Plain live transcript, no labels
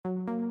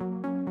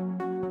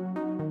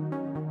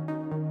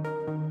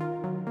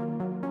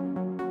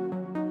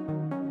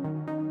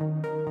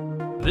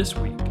This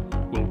week,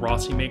 will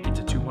Rossi make it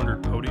to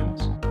 200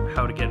 podiums,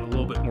 how to get a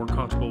little bit more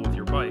comfortable with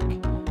your bike,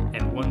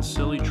 and one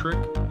silly trick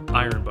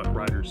iron butt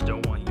riders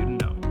don't want you to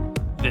know.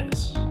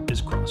 This is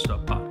Crossed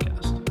Up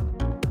Podcast.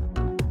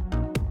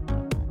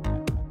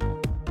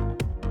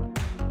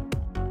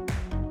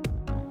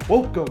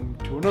 Welcome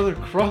to another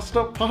Crossed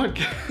Up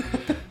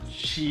Podcast.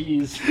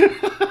 Jeez.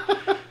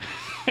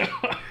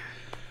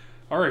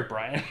 All right,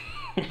 Brian.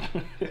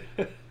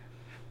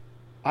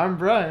 I'm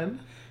Brian.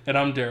 And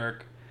I'm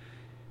Derek.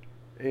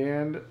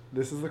 And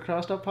this is the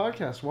Crossed Up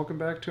Podcast. Welcome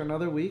back to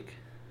another week.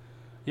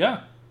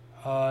 Yeah.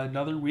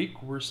 Another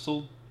week. We're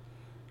still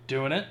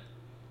doing it.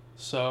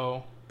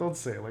 So... Don't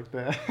say it like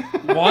that.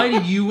 Why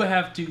do you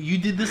have to... You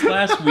did this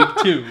last week,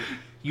 too.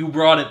 You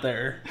brought it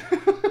there.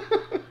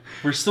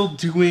 We're still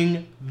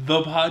doing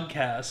the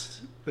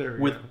podcast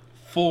with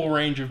full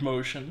range of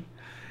motion.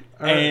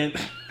 Right.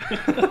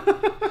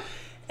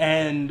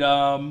 And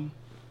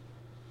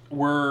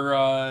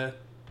we're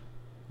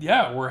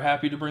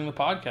happy to bring the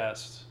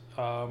podcast.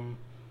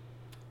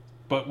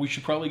 But we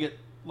should probably get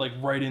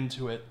right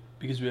into it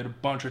because we had a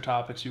bunch of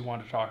topics we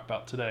wanted to talk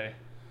about today.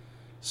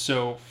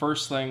 So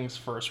first things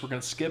first, we're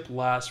going to skip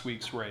last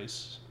week's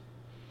race.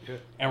 Yeah.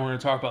 And we're going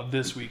to talk about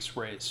this week's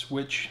race,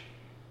 which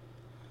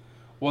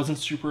wasn't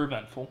super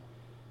eventful.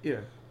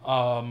 Yeah.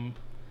 A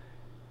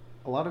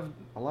lot of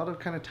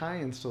kind of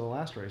tie-ins to the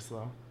last race,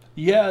 though.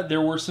 Yeah, there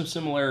were some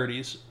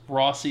similarities.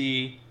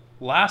 Rossi,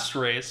 last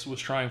race, was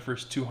trying for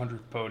his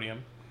 200th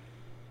podium.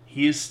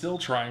 He is still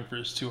trying for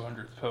his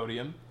 200th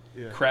podium.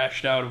 Yeah.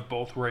 Crashed out of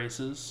both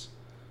races.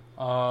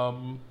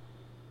 Let's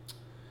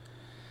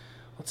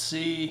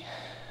see.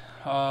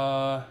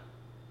 Fabio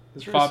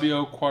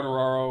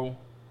Quartararo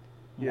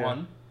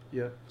won.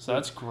 Yeah. So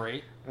that's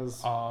great. It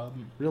was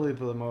really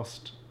the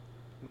most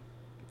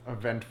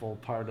eventful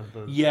part of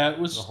the it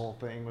was the whole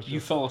thing. Was just,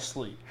 you fell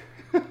asleep.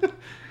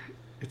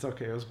 It's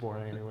okay. It was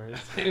boring anyways.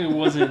 It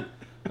wasn't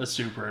a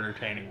super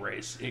entertaining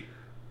race.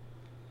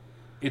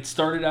 It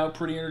started out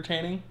pretty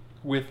entertaining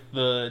with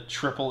the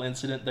triple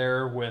incident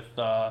there with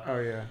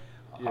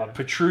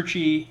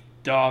Petrucci,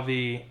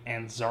 Davi,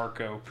 and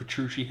Zarco.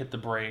 Petrucci hit the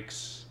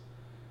brakes.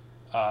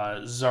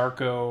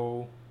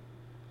 Zarco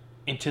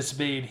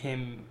anticipated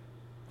him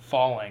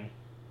falling,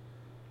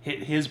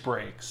 hit his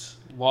brakes,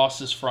 lost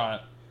his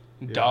front.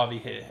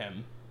 Davi hit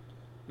him.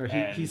 No,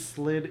 he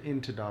slid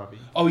into Davi.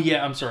 Oh,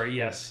 yeah, I'm sorry,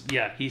 yes.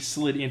 Yeah, he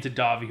slid into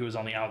Davi, who was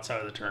on the outside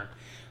of the turn.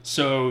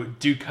 So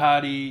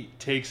Ducati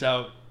takes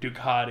out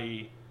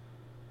Ducati,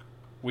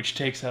 which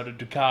takes out a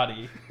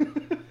Ducati.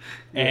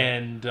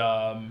 And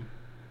there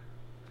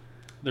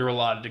were a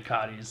lot of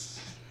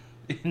Ducatis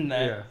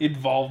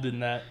involved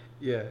in that.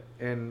 Yeah,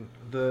 and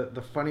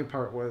the funny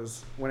part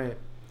was when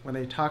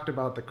they talked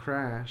about the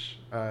crash,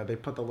 they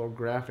put the little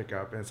graphic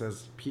up and it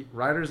says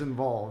riders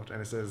involved,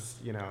 and it says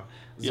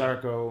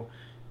Zarco,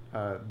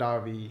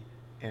 Davi,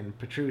 and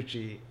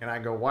Petrucci, and I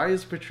go, why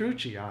is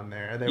Petrucci on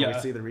there? And then we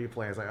see the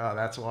replay. It's like, oh,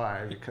 that's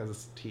why,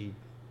 because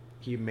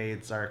he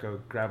made Zarco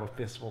grab a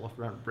fistful of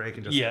front brake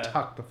and just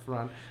tuck the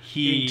front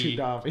into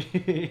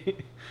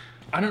Davi.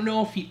 I don't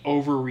know if he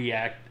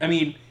overreacted. I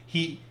mean,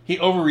 he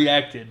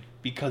overreacted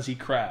because he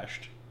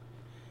crashed.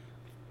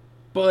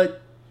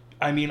 But,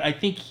 I mean, I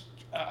think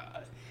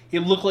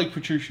it looked like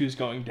Petrucci was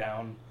going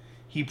down.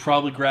 He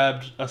probably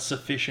grabbed a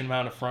sufficient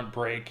amount of front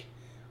brake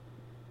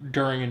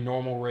during a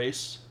normal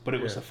race, but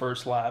it was the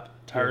first lap.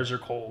 Tires are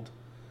cold.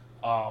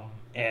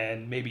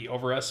 And maybe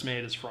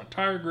overestimated his front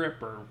tire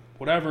grip or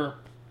whatever.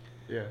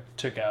 Yeah.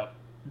 Took out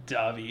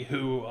Davi,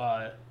 who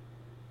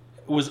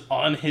was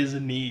on his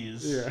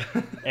knees. Yeah.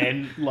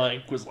 And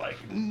was like,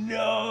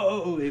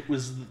 no! It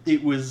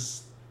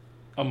was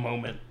a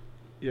moment.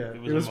 Yeah,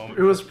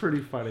 it was pretty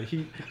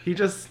funny. He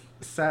just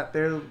sat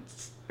there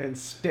and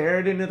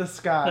stared into the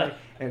sky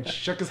and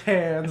shook his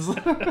hands.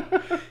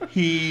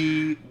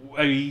 He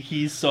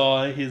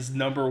saw his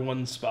number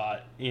one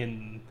spot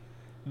in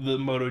the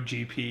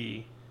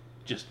MotoGP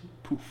just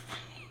poof.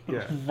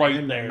 Yeah. Right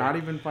and there. Not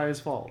even by his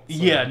fault.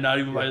 So, not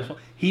even by his fault.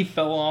 He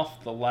fell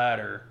off the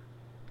ladder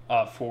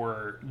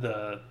for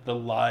the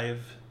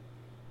live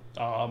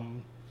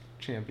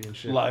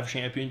championship. Live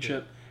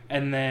championship. Yeah.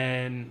 And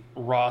then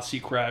Rossi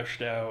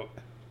crashed out.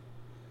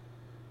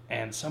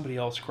 And somebody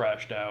else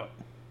crashed out.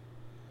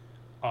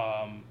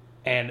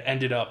 And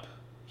ended up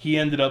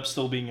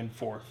still being in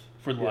fourth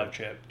for the live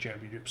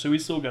championship. So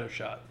he's still got a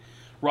shot.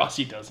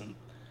 Rossi doesn't.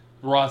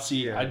 I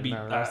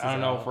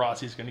don't know if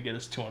Rossi's going to get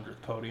his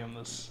 200th podium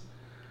this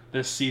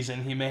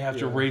season. He may have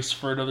to race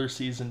for another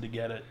season to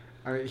get it.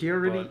 He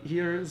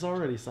has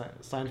already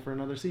signed for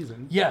another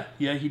season. Yeah,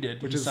 he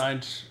did. Which he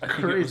signed.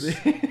 Crazy.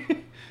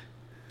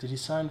 Did he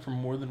sign for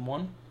more than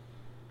one?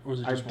 Or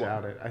was it just one? I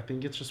doubt it. I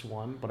think it's just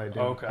one, but I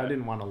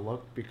didn't want to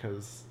look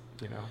because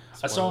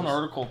spoilers. I saw an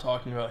article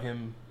talking about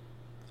him.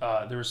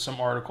 There was some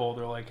article.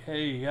 They're like,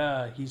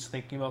 hey, he's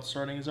thinking about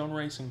starting his own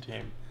racing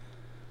team,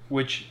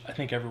 which I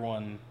think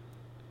everyone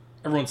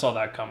saw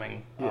that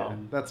coming. Yeah,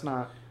 that's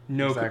not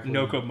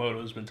Noko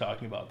Moto's been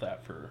talking about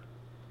that for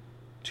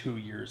 2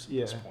 years at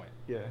this point.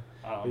 Yeah.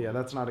 But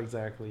that's not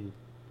exactly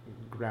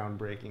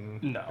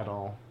groundbreaking No. at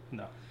all.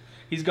 No.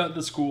 He's got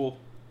the school.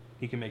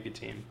 He can make a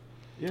team.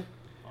 Yeah.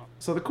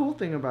 So the cool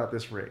thing about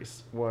this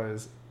race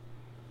was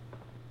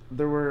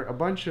there were a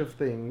bunch of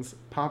things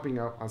popping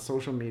up on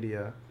social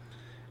media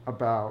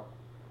about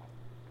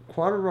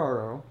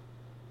Quartararo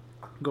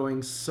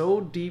going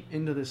so deep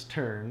into this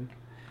turn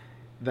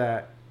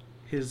that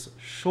his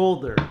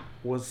shoulder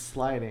was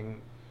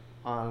sliding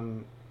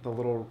on the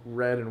little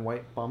red and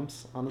white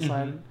bumps on the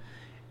side.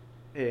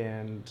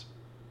 And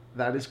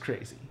that is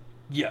crazy.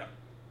 Yeah.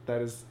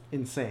 That is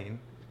insane.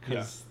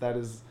 Because that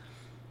is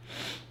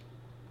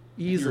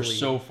You're easily...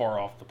 so far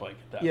off the bike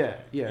at that point.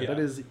 Yeah. That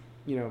is,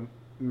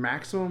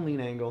 maximum lean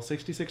angle,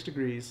 66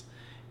 degrees,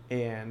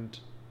 and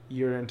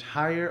your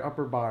entire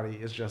upper body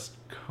is just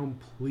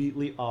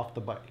completely off the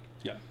bike.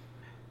 Yeah.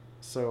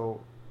 So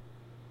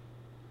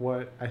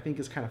what I think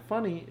is kind of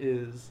funny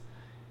is,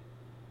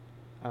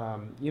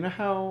 you know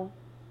how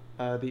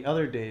the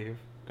other Dave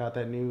got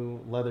that new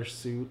leather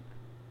suit?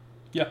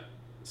 Yeah.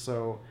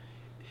 So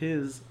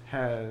his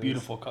has...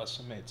 Beautiful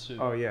custom made suit.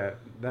 Oh, yeah.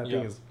 That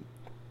thing is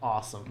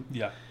awesome.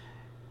 Yeah.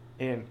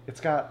 And it's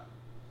got,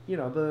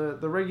 the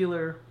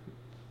regular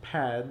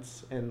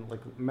pads and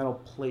like metal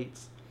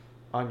plates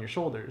on your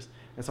shoulders.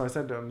 And so I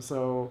said to him,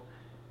 so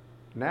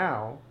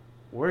now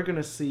we're going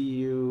to see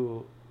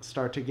you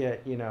start to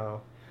get,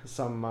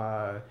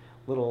 some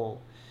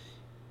little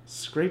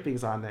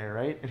scrapings on there,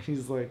 right? And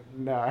he's like,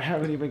 no, I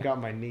haven't even got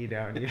my knee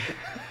down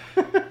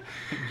yet.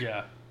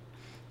 Yeah.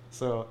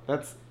 So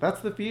that's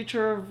the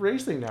future of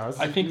racing now.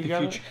 I think the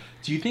future...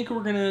 Do you think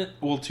we're going to...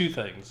 Well, two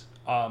things.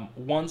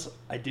 Once,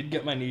 I did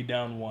get my knee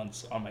down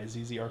once on my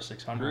ZZR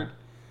 600.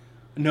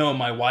 No,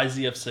 my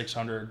YZF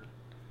 600,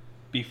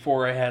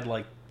 before I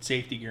had,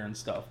 safety gear and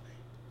stuff.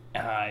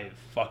 And I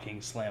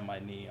fucking slammed my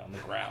knee on the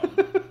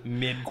ground.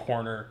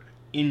 Mid-corner,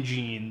 in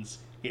jeans.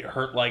 It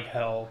hurt like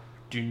hell.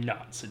 Do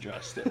not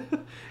suggest it.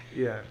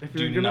 Yeah, if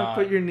you're going to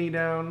put your knee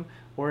down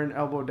or an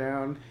elbow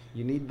down,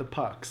 you need the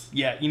pucks.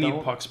 Yeah, you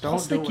need pucks.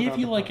 Plus, they give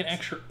you, an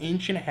extra 1.5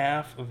 inches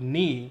of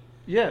knee...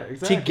 Yeah,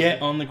 exactly. To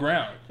get on the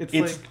ground.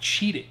 It's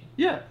cheating.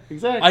 Yeah,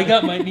 exactly. I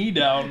got my knee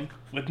down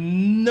with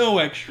no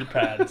extra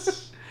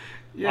pads.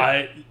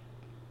 Yeah.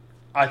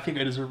 I think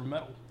I deserve a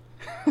medal.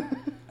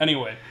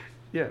 Anyway.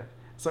 Yeah.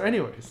 So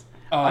anyways,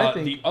 I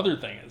think...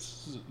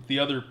 The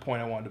other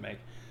point I wanted to make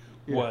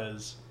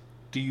was,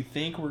 do you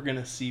think we're going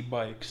to see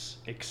bikes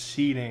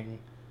exceeding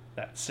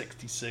that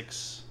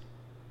 66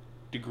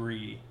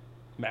 degree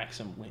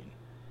maximum lean?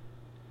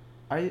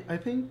 I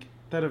think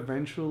that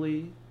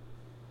eventually...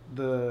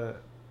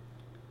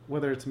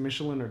 whether it's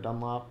Michelin or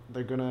Dunlop,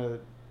 they're gonna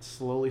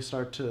slowly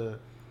start to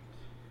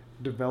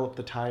develop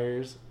the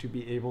tires to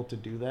be able to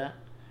do that.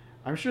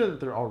 I'm sure that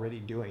they're already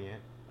doing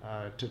it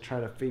to try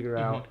to figure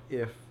out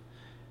if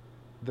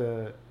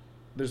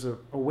there's a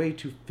way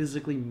to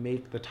physically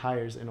make the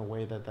tires in a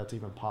way that's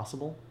even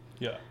possible.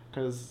 Yeah.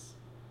 Because,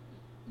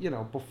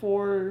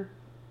 before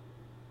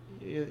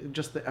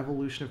just the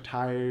evolution of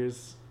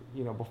tires,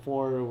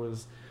 before it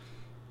was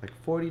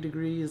 40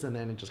 degrees, and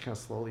then it just kind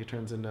of slowly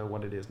turns into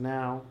what it is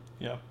now.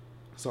 Yeah.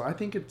 So I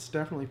think it's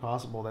definitely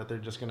possible that they're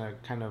just going to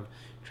kind of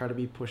try to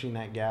be pushing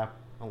that gap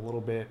a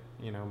little bit.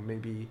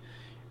 Maybe,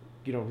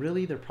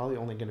 really they're probably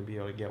only going to be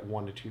able to get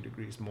 1 to 2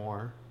 degrees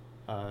more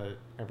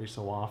every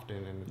so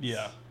often. And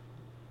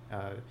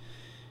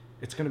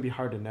it's going to be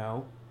hard to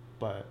know,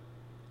 but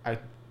I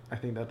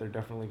think that they're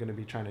definitely going to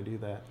be trying to do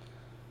that.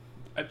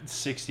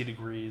 60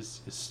 degrees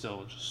is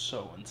still just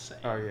so insane.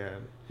 Oh, yeah.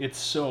 It's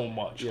so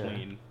much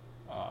lean.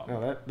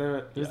 No,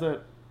 there's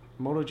that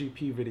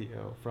MotoGP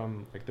video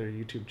from their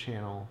YouTube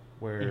channel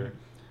where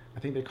I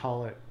think they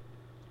call it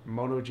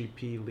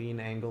MotoGP Lean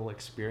Angle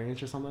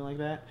Experience or something like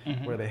that,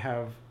 where they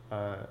have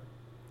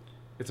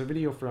it's a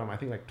video from I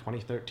think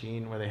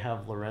 2013 where they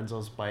have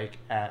Lorenzo's bike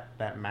at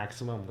that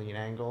maximum lean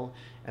angle,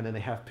 and then they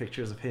have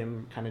pictures of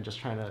him kind of just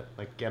trying to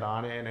get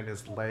on it, and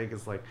his leg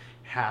is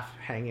half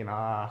hanging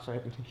off,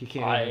 and he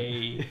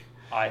can't.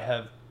 I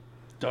have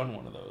done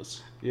one of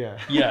those. Yeah.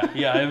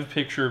 yeah. I have a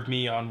picture of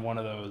me on one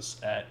of those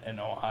at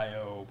an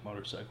Ohio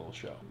motorcycle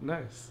show.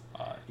 Nice.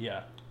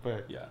 Yeah.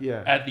 But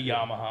yeah. At the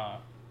Yamaha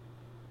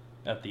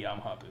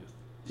booth.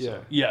 So, yeah.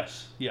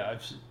 Yes. Yeah.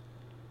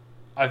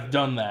 I've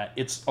done that.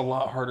 It's a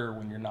lot harder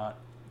when you're not,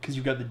 because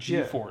you've got the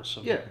G-force.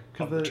 Yeah.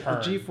 Because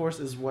the G-force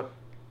is what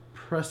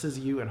presses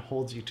you and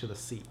holds you to the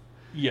seat.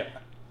 Yeah.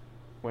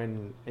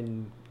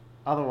 And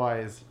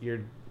otherwise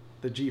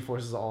the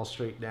G-force is all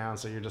straight down,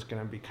 so you're just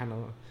gonna be kind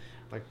of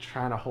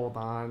trying to hold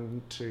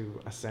on to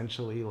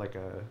essentially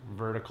a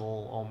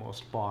vertical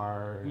almost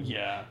bar.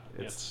 Yeah.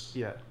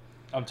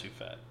 I'm too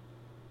fat.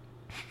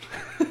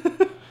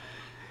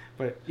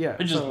 But yeah.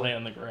 I just lay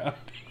on the ground.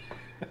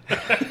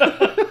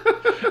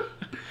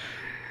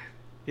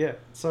 Yeah.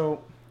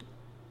 So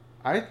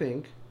I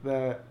think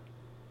that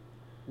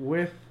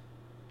with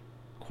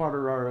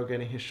Quartararo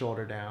getting his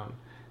shoulder down,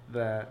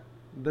 that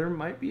there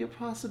might be a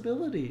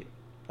possibility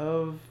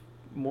of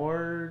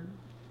more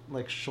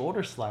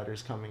shoulder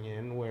sliders coming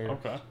in where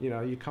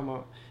they come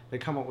up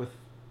with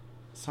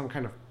some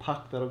kind of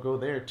puck that'll go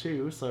there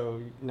too.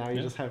 So now you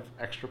Yeah. just have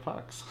extra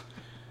pucks.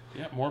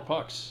 Yeah, more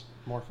pucks,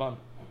 more fun.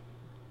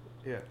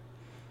 Yeah.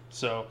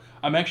 So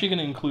I'm actually going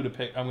to include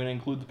I'm going to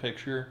include the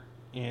picture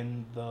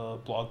in the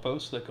blog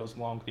post that goes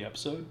along with the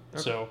episode.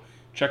 Okay. So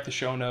check the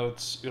show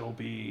notes. It'll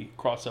be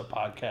crossup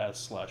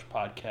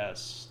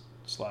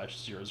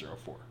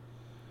podcast/podcast/004.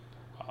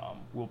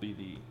 Will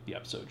be the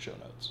episode show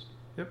notes.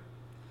 Yep.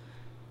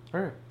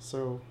 All right.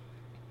 So,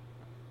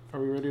 are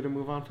we ready to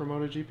move on from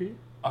MotoGP?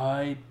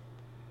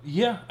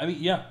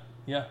 Yeah.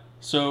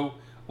 So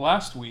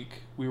last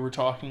week we were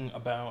talking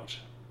about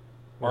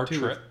our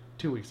trip.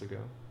 2 weeks ago.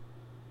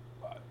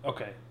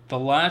 Okay, the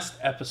last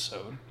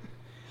episode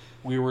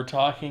we were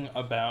talking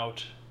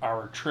about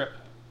our trip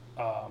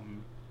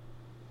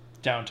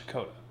down to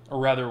Coda, or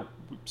rather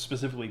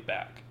specifically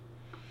back,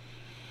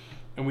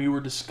 and we were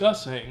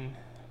discussing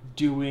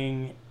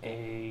doing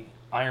a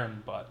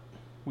iron butt.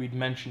 We'd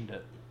mentioned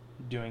it,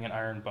 doing an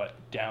iron butt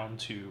down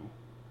to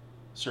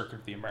Circuit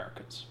of the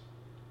Americas.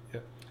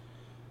 Yep.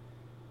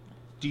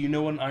 Do you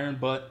know what an iron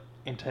butt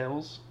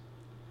entails?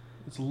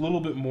 It's a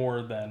little bit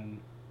more than.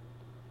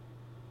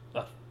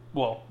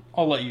 Well,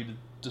 I'll let you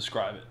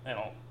describe it, and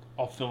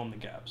I'll fill in the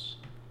gaps.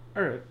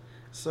 All right.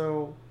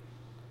 So,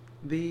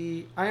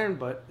 the iron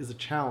butt is a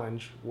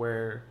challenge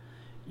where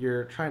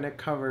you're trying to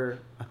cover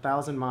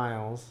 1,000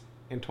 miles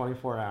in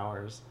 24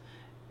 hours,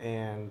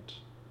 and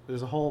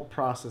there's a whole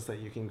process that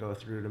you can go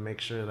through to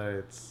make sure that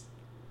it's,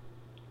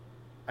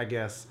 I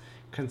guess,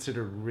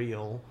 considered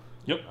real.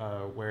 Yep.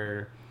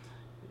 Where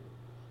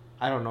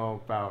I don't know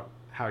about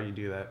how you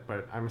do that,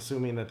 but I'm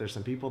assuming that there's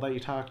some people that you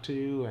talk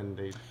to, and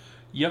they.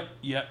 Yep.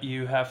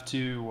 You have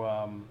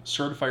to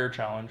certify your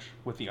challenge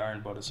with the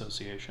Iron Butt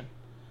Association.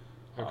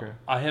 Okay.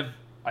 I've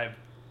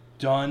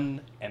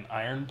done an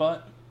iron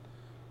butt,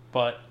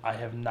 but I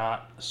have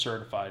not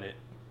certified it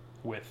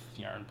with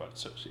the Iron Butt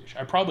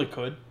Association. I probably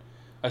could.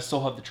 I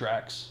still have the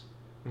tracks.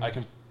 Mm-hmm. I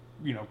can,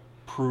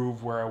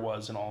 prove where I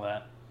was and all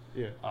that.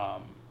 Yeah.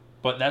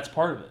 But that's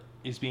part of it,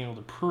 is being able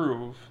to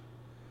prove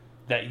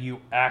that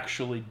you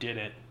actually did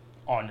it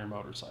on your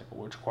motorcycle,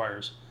 which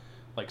requires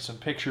like some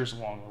pictures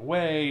along the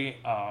way,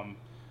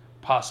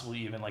 possibly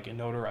even like a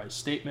notarized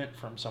statement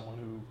from someone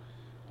who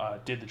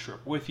did the trip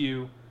with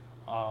you,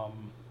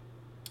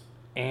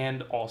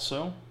 and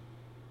also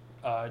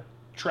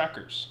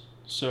trackers.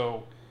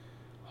 So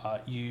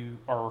you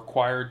are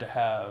required to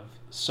have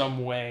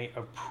some way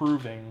of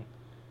proving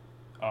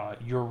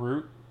your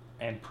route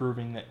and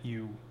proving that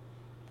you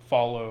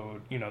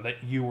followed,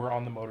 that you were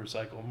on the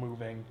motorcycle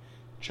moving,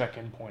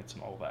 check-in points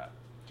and all that.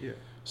 Yeah.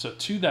 So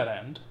to that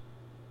end,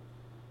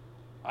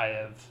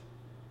 I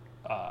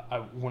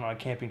went on a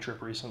camping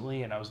trip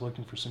recently, and I was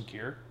looking for some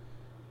gear,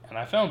 and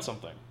I found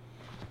something.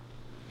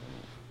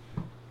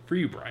 For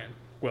you, Brian.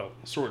 Well,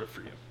 sort of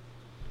for you.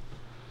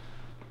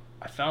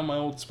 I found my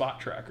old spot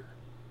tracker.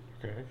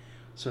 Okay.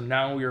 So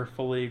now we are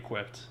fully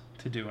equipped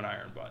to do an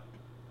iron butt.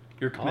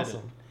 You're committed.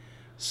 Awesome.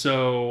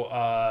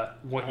 So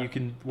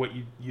what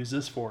you use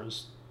this for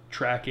is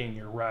tracking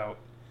your route.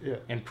 Yeah.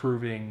 And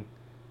proving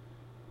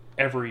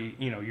every,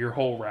 your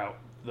whole route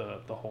the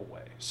whole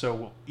way. So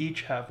we'll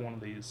each have one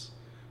of these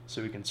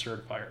so we can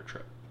certify our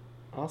trip.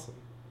 Awesome.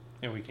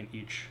 And we can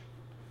each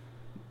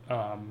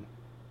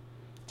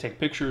take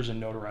pictures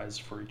and notarize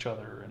for each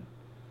other and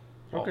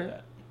all Okay.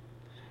 that.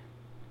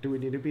 Do we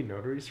need to be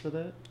notaries for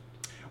that?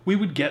 We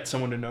would get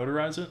someone to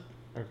notarize it.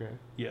 Okay.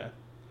 Yeah.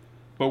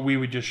 But we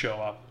would just show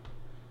up,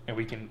 and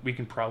we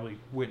can probably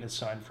witness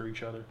sign for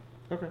each other.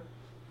 Okay.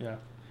 Yeah.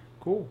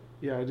 Cool.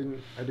 Yeah, I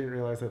didn't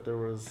realize that there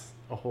was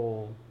a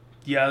whole.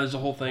 Yeah, there's a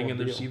whole thing, Whole and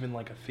there's deal. even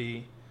like a fee.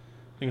 I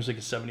think it was like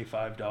a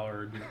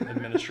 $75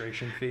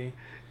 administration fee.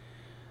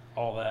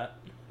 All that.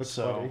 That's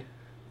so, funny.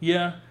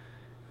 Yeah.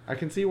 I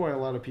can see why a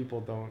lot of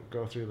people don't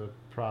go through the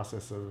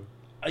process of.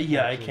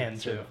 Yeah, I actually can too.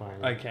 certifying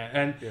it. I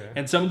can, Yeah.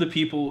 and some of the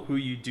people who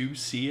you do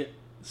see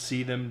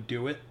them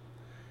do it,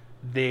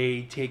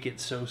 they take it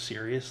so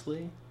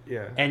seriously,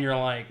 Yeah. and you're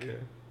like, Yeah.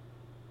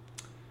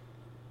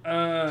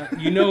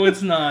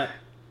 it's not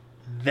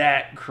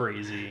that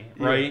crazy,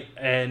 right?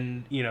 Yeah.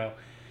 And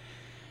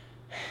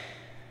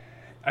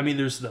I mean,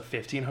 there's the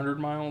 1,500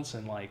 miles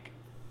in like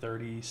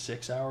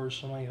 36 hours,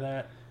 something like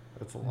that.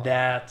 That's a lot.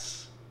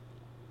 That's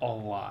a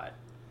lot.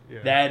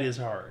 Yeah. That is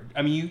hard.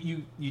 I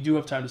mean, you do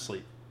have time to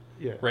sleep.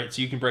 Yeah. Right,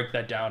 so you can break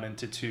that down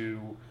into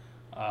two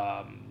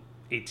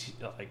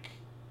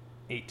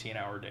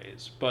 18-hour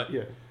days. But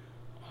Yeah.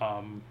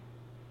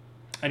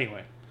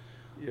 Anyway.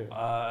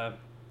 Yeah.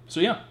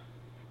 So yeah.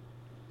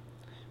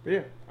 But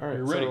yeah. All right.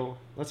 You're ready. So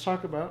let's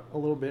talk about a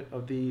little bit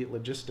of the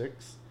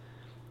logistics.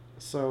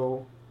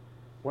 So,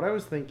 what I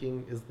was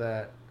thinking is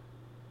that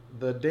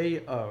the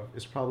day of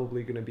is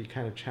probably going to be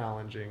kind of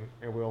challenging,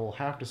 and we'll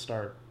have to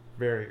start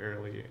very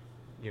early.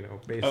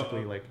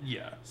 Basically like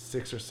yeah.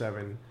 6 or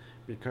 7.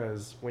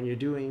 Because when you're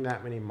doing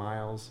that many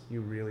miles, you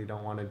really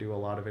don't want to do a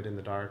lot of it in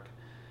the dark.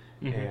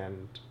 Mm-hmm.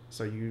 And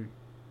so you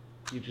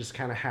just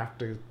kind of have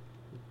to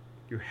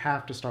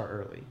start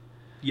early.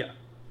 Yeah.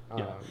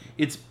 Yeah.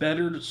 It's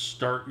better to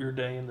start your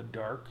day in the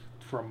dark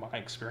from my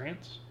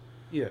experience.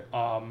 Yeah.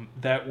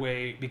 That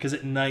way, because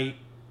at night,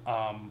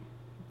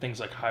 things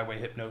like highway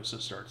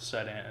hypnosis start to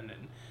set in,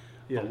 and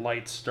Yeah. the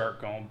lights start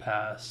going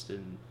past,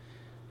 and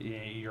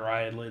your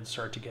eyelids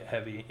start to get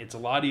heavy. It's a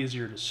lot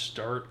easier to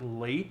start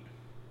late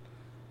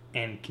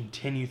and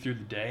continue through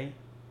the day.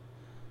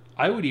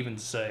 I would even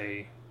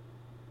say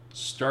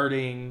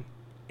starting,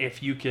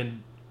 if you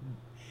can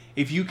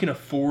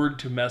afford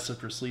to mess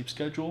up your sleep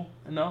schedule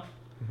enough,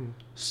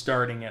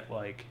 starting at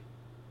like,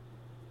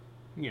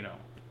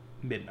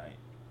 midnight.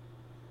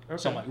 Okay.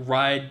 So like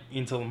ride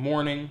until the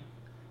morning,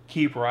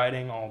 keep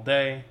riding all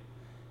day.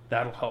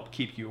 That'll help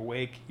keep you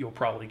awake. You'll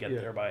probably get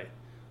there by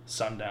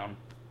sundown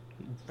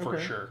for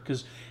sure.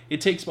 Because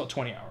it takes about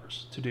 20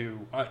 hours to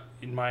do,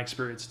 in my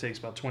experience, it takes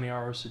about 20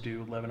 hours to do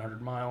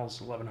 1,100 miles,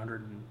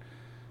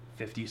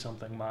 1,150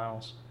 something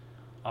miles.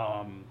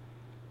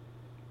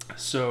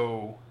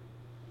 So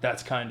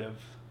that's kind of,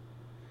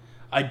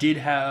 I did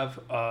have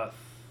a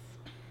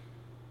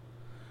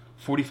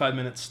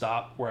 45-minute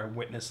stop where I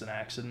witnessed an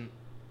accident.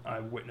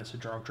 I witnessed a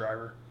drunk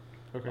driver.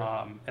 Okay.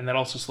 And that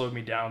also slowed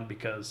me down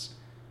because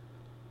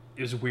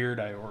it was weird.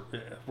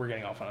 We're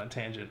getting off on a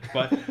tangent,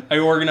 but I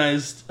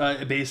organized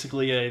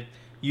basically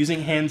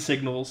using hand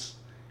signals,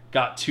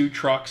 got 2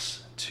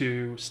 trucks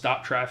to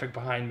stop traffic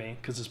behind me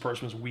because this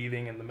person was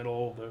weaving in the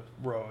middle of the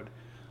road.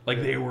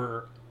 Like they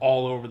were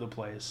all over the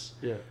place.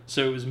 Yeah.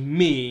 So it was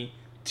me,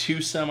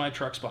 2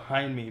 semi-trucks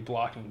behind me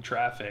blocking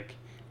traffic,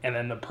 and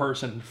then the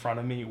person in front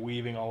of me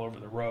weaving all over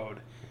the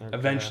road. Okay.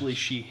 Eventually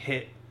she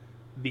hit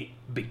the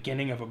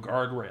beginning of a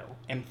guardrail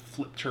and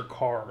flipped her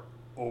car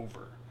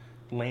over,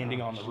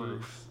 landing on the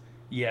roof.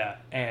 Yeah,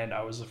 and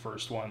I was the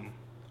first one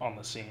on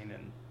the scene,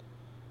 and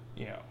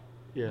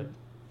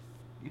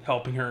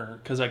helping her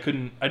because I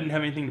didn't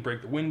have anything to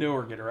break the window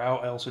or get her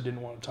out. I also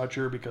didn't want to touch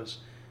her because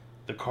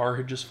the car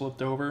had just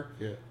flipped over.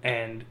 Yeah.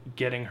 And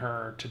getting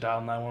her to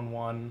dial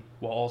 911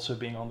 while also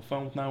being on the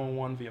phone with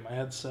 911 via my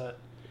headset.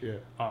 Yeah.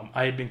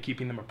 I had been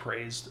keeping them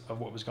appraised of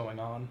what was going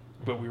on,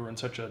 but we were in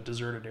such a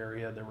deserted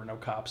area, there were no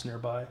cops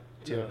nearby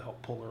to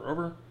help pull her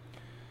over.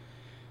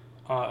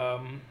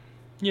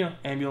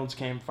 Ambulance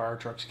came, fire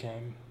trucks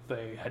came.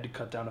 They had to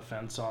cut down a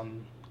fence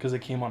because they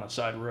came on a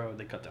side road.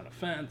 They cut down a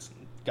fence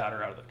and got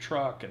her out of the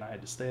truck, and I had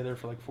to stay there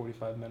for like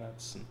 45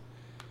 minutes. And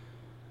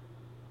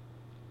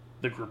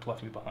the group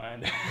left me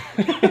behind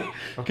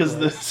because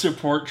the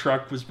support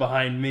truck was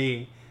behind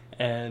me.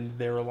 And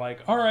they were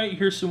like, all right,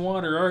 here's some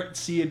water. All right,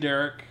 see you,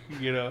 Derek.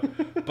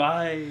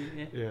 Bye.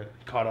 Yeah.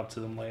 Caught up to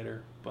them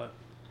later. But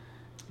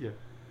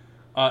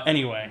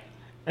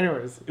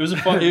Anyways. It was a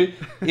fun,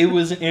 it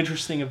was an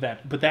interesting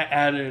event. But that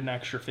added an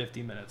extra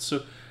 50 minutes.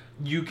 So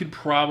you could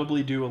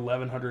probably do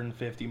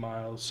 1,150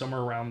 miles,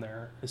 somewhere around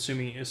there.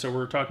 So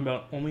we're talking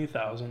about only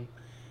 1,000.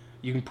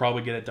 You can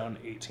probably get it done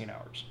in 18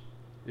 hours.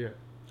 Yeah.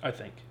 I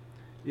think.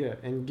 Yeah,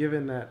 and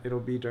given that it'll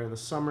be during the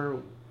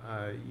summer,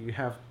 you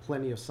have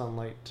plenty of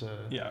sunlight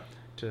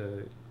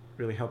to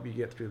really help you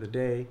get through the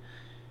day.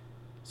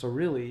 So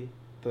really,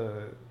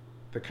 the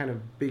kind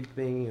of big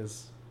thing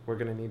is we're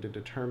going to need to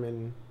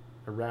determine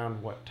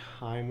around what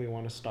time we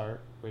want to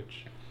start,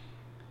 which,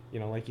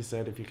 like you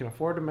said, if you can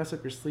afford to mess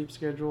up your sleep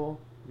schedule,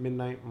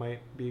 midnight might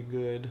be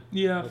good.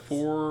 Yeah,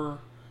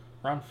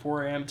 around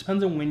 4 a.m.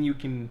 Depends on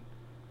when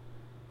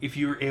if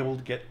you're able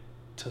to get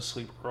to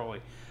sleep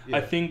early. Yeah.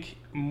 I think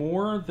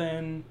more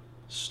than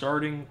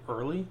starting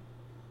early,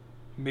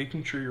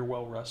 making sure you're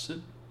well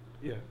rested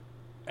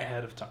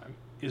ahead of time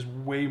is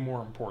way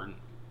more important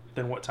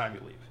than what time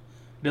you leave.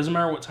 It doesn't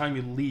matter what time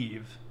you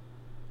leave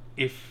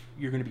if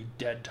you're going to be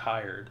dead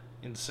tired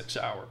in 6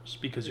 hours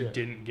because you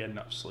didn't get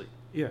enough sleep.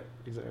 Yeah,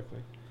 exactly.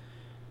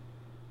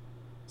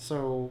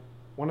 So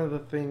one of the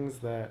things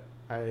that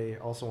I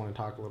also want to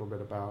talk a little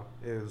bit about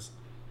is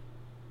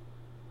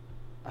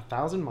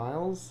 1,000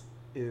 miles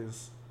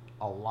is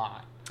a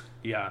lot.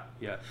 Yeah.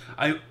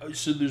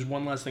 So there's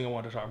one last thing I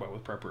want to talk about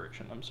with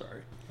preparation. I'm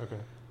sorry. Okay.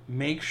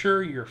 Make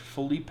sure you're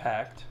fully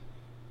packed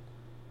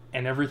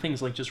and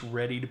everything's like just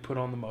ready to put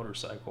on the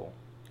motorcycle.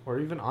 Or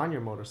even on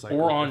your motorcycle.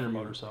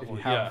 Motorcycle. If you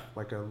have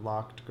like a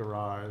locked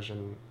garage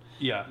and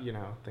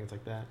things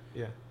like that.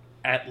 Yeah.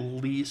 At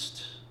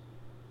least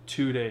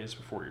 2 days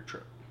before your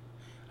trip.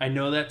 I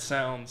know that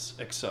sounds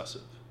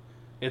excessive.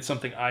 It's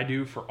something I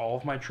do for all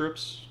of my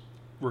trips,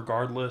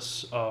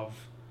 regardless of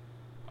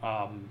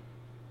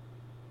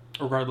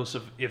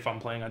if I'm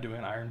planning on doing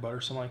an iron butt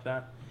or something like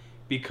that,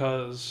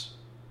 because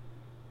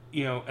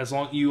as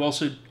long you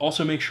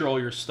also make sure all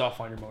your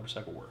stuff on your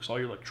motorcycle works, all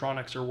your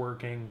electronics are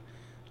working,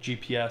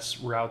 GPS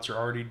routes are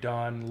already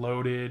done,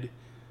 loaded,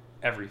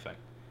 everything,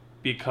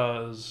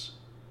 because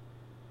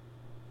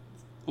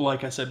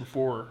like I said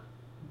before,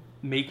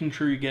 making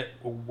sure you get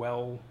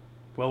well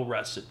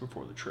rested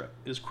before the trip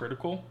is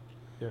critical.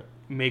 Yeah.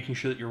 Making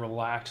sure that you're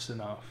relaxed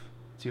enough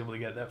to be able to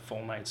get that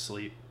full night's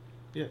sleep.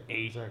 Yeah,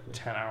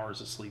 10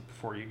 hours of sleep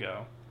before you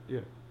go. Yeah.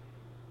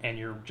 And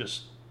you're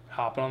just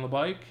hopping on the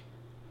bike,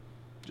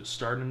 just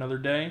starting another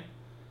day,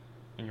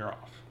 and you're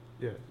off.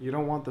 Yeah, you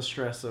don't want the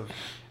stress of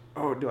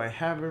oh, do I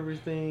have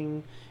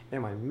everything?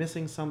 Am I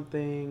missing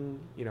something?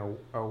 You know,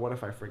 or what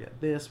if I forget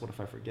this? What if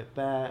I forget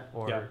that?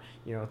 Or, Yeah.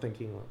 you know,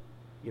 thinking,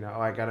 you know,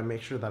 oh, I got to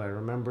make sure that I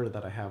remember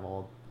that I have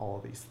all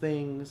of these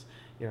things.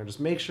 You know, just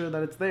make sure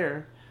that it's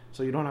there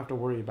so you don't have to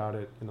worry about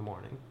it in the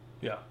morning.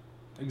 Yeah,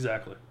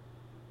 exactly.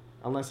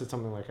 Unless it's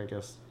something like, I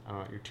guess, I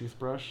don't know, your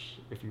toothbrush.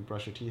 If you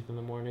brush your teeth in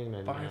the morning,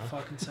 then, Buy you know. a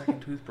fucking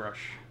second toothbrush.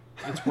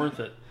 It's worth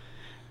it.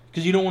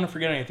 Because you don't want to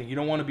forget anything. You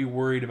don't want to be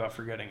worried about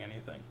forgetting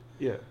anything.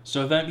 Yeah.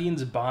 So if that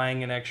means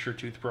buying an extra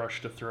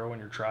toothbrush to throw in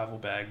your travel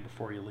bag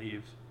before you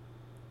leave,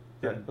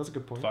 Yeah, then that's a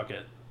good point. fuck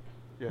it.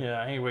 Yeah.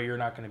 Yeah, anyway, you're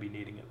not going to be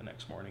needing it the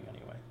next morning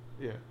anyway.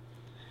 Yeah.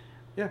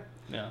 Yeah.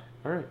 Yeah.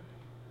 All right.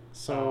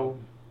 So,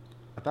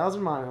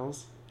 1,000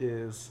 miles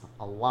is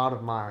a lot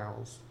of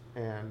miles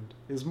and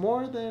is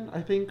more than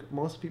I think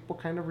most people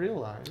kind of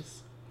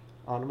realize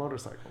on a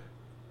motorcycle.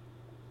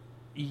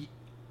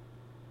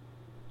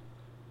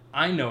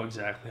 I know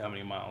exactly how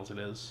many miles it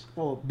is.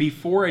 Well,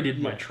 Before I did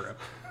my yes. trip.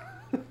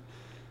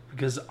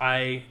 Because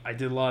I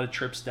did a lot of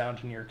trips down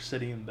to New York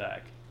City and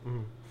back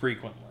Mhm.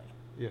 frequently.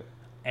 Yeah.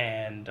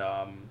 And,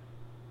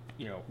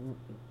 you know,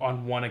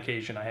 on one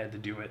occasion I had to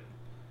do it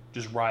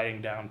just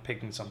riding down,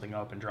 picking something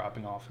up and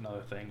dropping off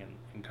another thing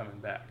and coming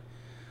back.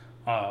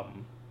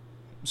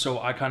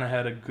 So I kind of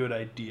had a good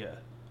idea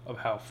of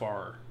how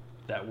far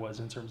that was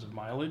in terms of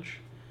mileage.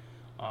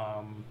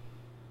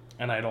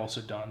 And I'd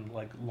also done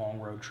like long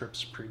road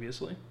trips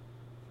previously.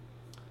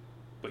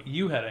 But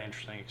you had an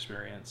interesting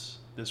experience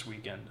this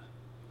weekend.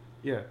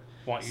 Yeah.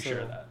 Why don't you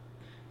share that?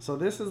 So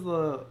this is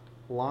the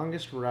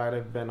longest ride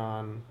I've been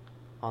on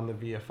the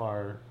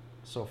VFR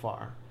so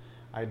far.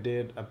 I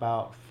did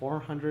about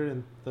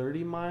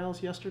 430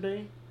 miles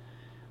yesterday,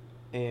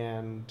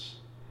 and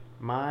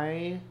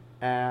my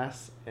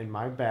ass and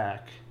my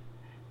back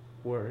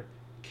were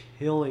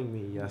killing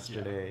me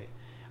yesterday.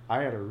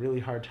 I had a really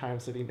hard time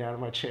sitting down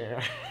in my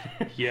chair.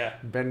 Yeah.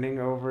 Bending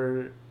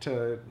over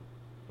to,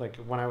 like,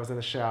 when I was in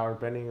the shower,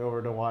 bending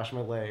over to wash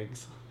my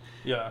legs.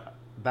 Yeah.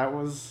 That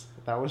was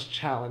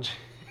challenging.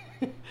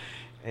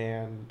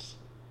 And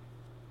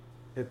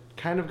it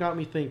kind of got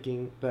me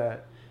thinking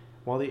that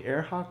while the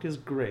Airhawk is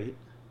great,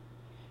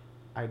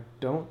 I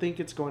don't think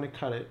it's going to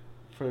cut it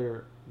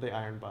for the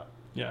Iron Butt.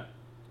 Yeah.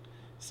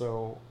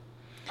 So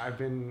I've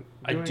been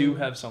I do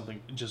have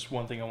something, just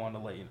one thing I wanted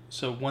to let you know.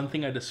 So one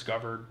thing I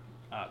discovered,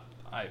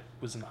 I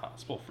was in the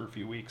hospital for a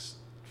few weeks,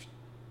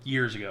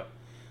 years ago.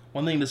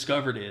 One thing I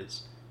discovered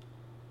is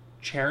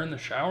chair in the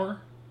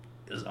shower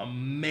is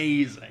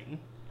amazing.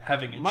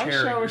 Having a My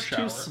chair in your shower's shower.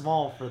 too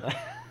small for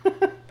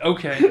that.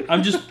 Okay,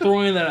 I'm just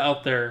throwing that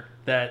out there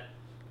that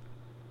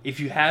if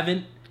you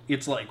haven't,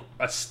 it's like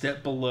a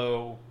step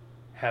below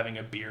having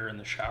a beer in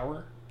the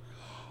shower.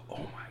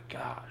 Oh my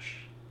gosh.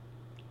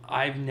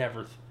 I've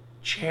never...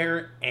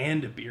 chair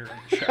and a beer in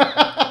the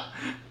shower.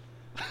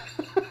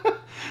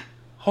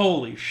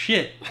 Holy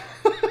shit.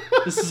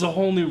 This is a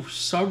whole new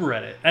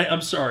subreddit.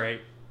 I'm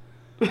sorry.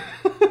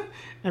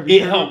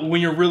 It helps.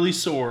 When you're really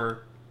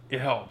sore,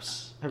 it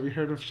helps. Have you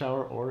heard of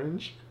Shower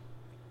Orange?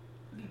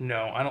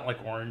 No, I don't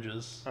like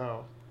oranges.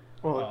 Oh.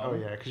 Well,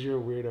 yeah, because you're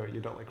a weirdo.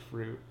 You don't like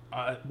fruit.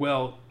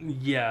 Well,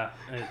 yeah.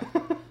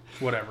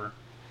 Whatever.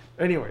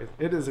 Anyways,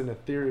 it is an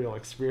ethereal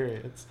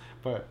experience.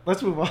 But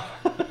let's move on.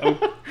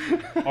 Oh,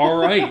 all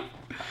right.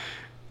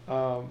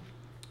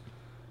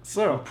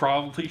 So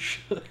Probably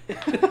should.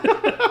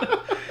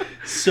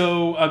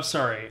 So, I'm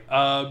sorry.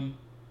 I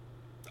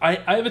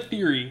have a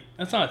theory.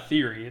 That's not a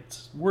theory.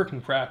 It's working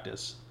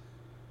practice.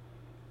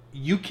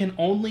 You can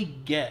only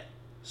get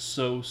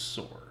so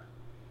sore.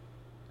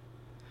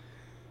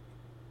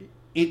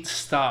 It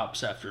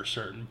stops after a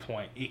certain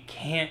point. It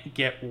can't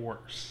get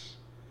worse.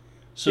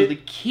 So the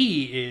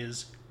key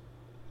is...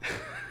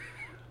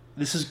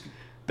 This is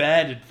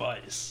bad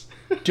advice.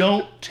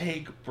 Don't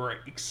take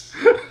breaks.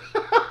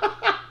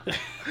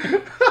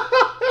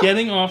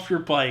 Getting off your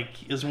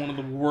bike is one of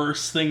the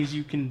worst things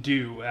you can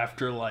do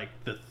after like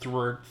the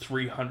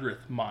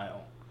 300th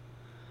mile.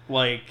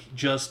 Like,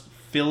 just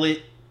fill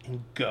it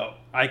and go.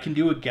 I can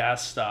do a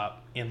gas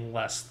stop in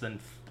less than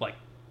like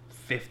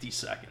 50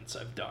 seconds.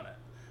 I've done it.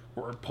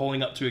 Or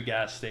pulling up to a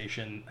gas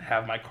station,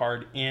 have my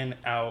card in,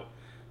 out,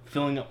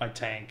 filling up my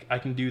tank. I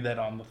can do that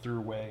on the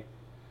throughway.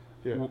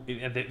 Yeah.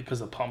 Because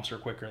the pumps are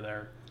quicker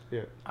there.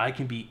 Yeah. I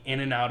can be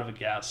in and out of a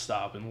gas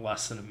stop in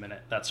less than a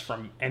minute. That's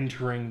from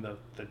entering the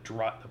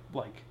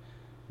like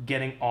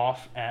getting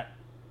off at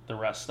the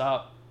rest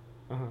stop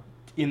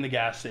in the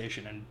gas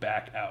station and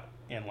back out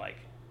in like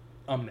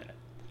a minute.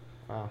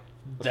 Wow.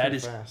 That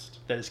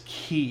is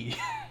key.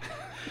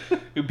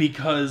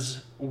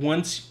 Because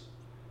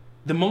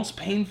the most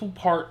painful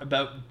part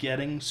about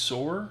getting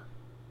sore,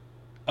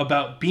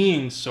 about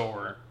being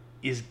sore,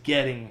 is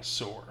getting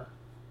sore.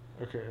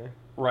 Okay.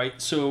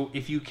 Right? So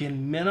if you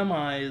can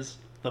minimize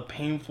the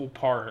painful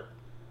part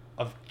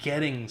of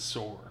getting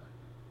sore,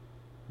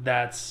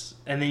 and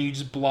then you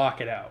just block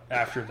it out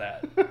after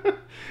that.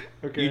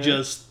 Okay.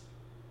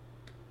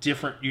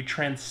 You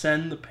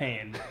transcend the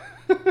pain.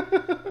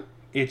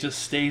 It just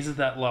stays at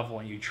that level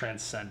and you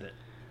transcend it.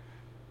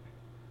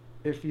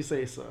 If you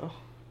say so.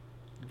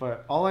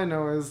 But all I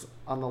know is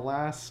on the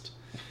last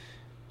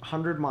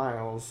 100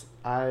 miles,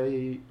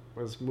 I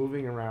was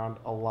moving around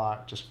a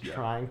lot, just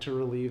trying to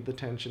relieve the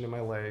tension in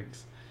my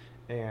legs,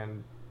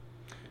 and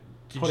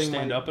Did you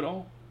stand up at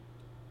all?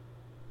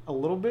 A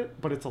little bit,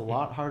 but it's a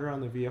lot harder on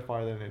the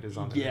VFR than it is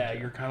on the Yeah, Ninja.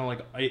 you're kind of like,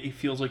 it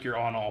feels like you're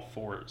on all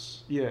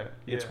fours. Yeah.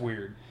 It's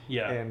weird.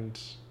 Yeah. And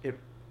it,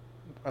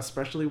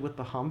 especially with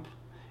the hump,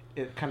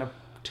 it kind of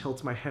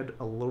tilts my head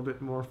a little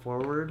bit more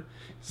forward.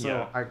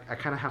 So I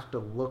kind of have to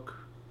look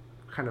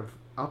kind of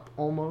up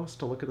almost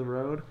to look at the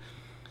road,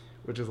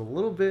 which is a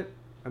little bit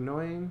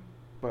annoying,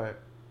 but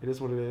it is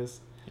what it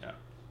is. Yeah.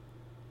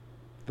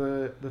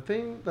 The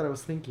thing that I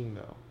was thinking,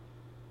 though,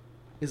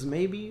 is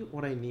maybe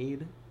what I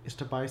need is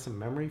to buy some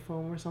memory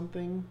foam or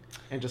something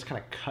and just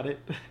kind of cut it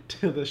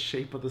to the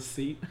shape of the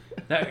seat.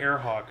 That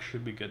Airhawk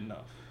should be good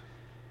enough.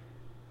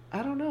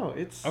 I don't know.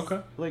 It's okay.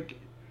 Like,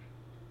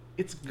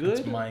 it's good.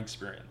 It's my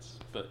experience,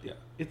 but yeah.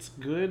 It's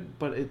good,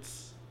 but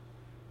it's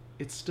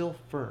still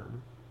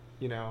firm,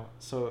 you know.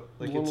 So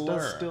like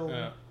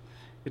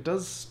it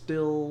does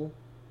still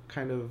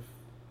kind of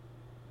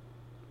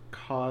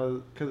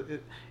cause, because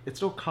it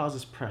still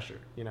causes pressure,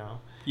 you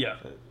know. Yeah.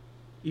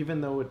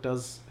 Even though it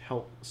does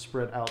help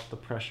spread out the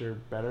pressure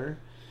better,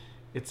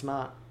 it's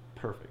not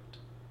perfect.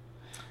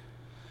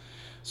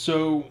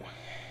 So,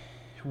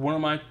 one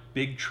of my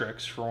big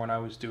tricks for when I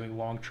was doing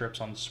long trips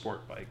on the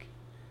sport bike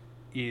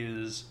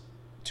is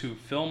to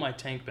fill my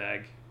tank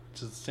bag.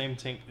 It's the same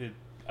tank.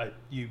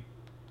 You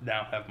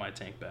now have my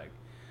tank bag.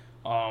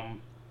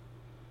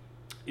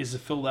 Is to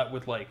fill that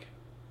with, like,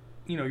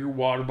 you know, your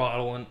water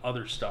bottle and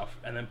other stuff,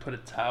 and then put a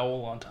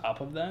towel on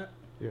top of that.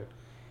 Yeah.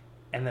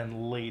 And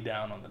then lay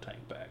down on the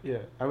tank bag. Yeah,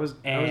 I was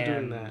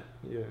doing that.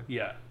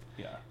 Yeah.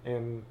 Yeah.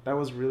 And that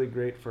was really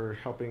great for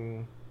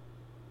helping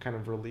kind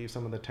of relieve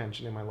some of the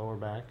tension in my lower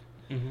back.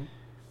 Mm-hmm.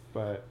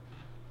 But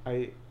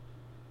I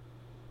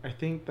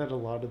think that a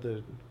lot of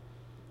the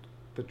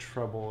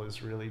trouble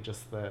is really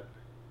just that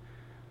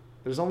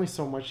there's only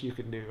so much you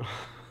can do.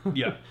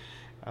 Yeah.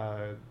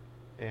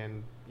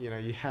 And you know,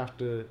 you have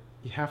to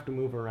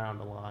move around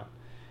a lot.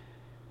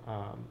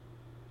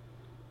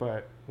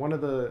 But one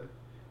of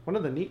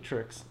the neat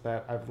tricks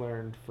that I've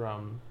learned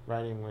from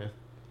riding with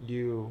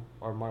you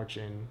or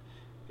Marcin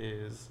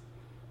is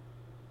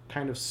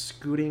kind of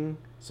scooting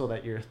so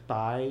that your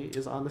thigh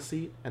is on the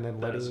seat, and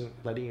then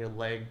letting your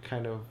leg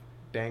kind of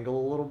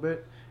dangle a little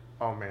bit.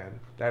 Oh man,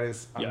 that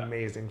is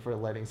amazing for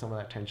letting some of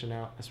that tension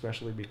out,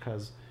 especially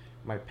because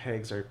my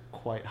pegs are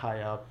quite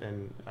high up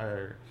and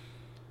are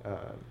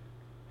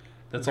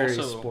that's very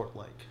also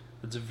sport-like.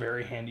 It's a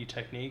very handy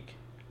technique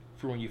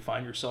for when you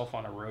find yourself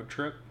on a road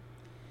trip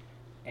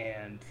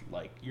and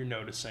like you're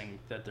noticing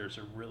that there's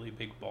a really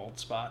big bald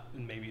spot,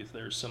 and maybe if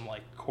there's some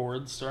like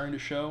cords starting to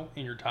show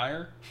in your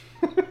tire.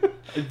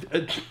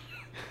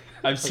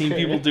 I've seen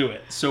people do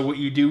it. So what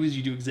you do is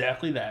you do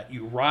exactly that.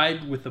 You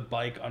ride with the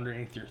bike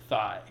underneath your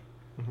thigh,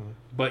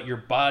 but your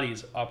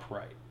body's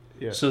upright,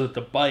 so that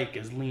the bike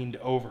is leaned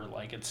over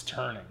like it's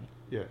turning,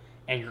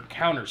 and you're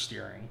counter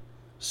steering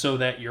so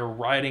that you're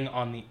riding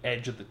on the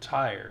edge of the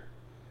tire,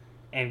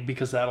 and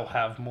because that'll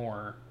have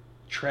more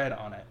tread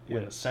on it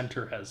when the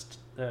center has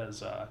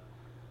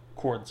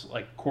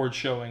cords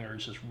showing or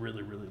is just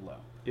really, really low.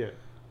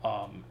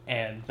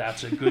 And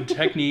that's a good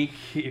technique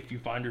if you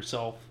find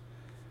yourself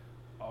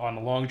on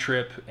a long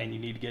trip and you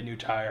need to get a new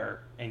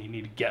tire and you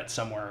need to get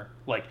somewhere.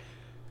 Like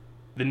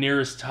the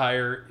nearest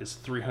tire is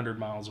 300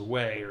 miles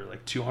away or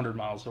like 200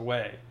 miles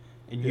away,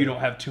 and you don't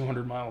have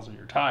 200 miles in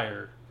your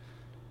tire.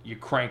 You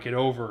crank it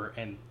over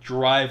and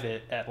drive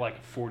it at like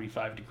a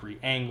 45-degree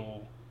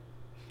angle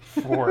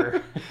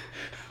for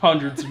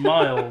hundreds of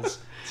miles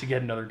to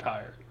get another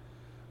tire.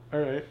 All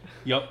right.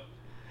 Yep.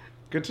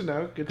 Good to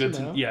know. Good to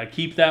know. Yeah,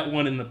 keep that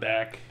one in the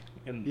back.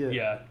 And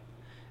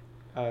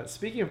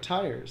speaking of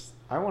tires,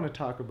 I want to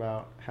talk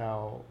about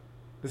how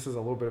this is a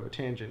little bit of a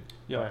tangent.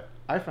 But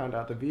I found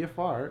out the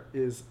VFR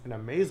is an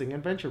amazing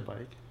adventure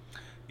bike.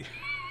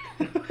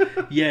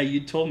 Yeah,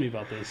 you told me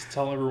about this.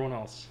 Tell everyone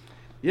else.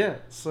 Yeah,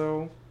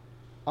 so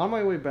on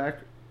my way back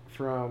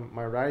from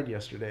my ride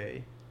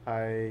yesterday,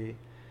 I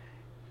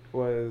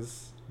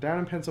was down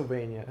in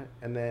Pennsylvania,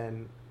 and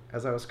then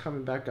as I was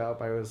coming back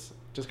up, I was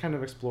just kind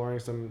of exploring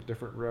some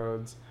different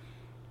roads,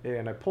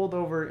 and I pulled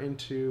over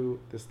into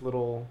this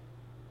little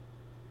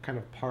kind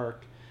of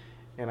park,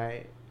 and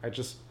I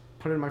just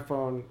put in my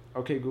phone,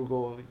 okay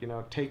Google,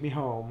 take me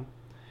home,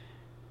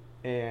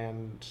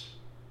 and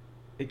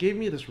it gave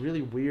me this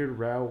really weird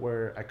route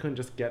where I couldn't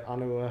just get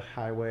onto a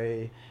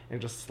highway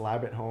and just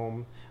slab it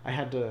home. I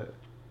had to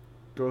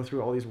go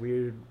through all these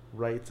weird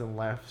rights and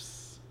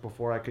lefts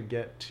before I could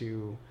get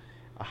to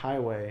a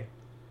highway.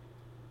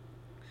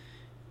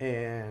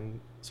 And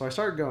so I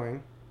start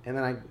going, and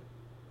then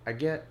I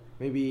get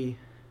maybe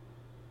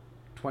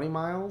 20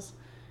 miles,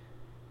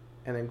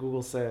 and then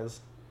Google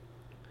says,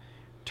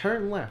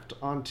 turn left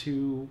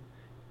onto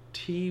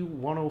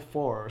T104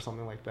 or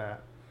something like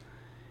that.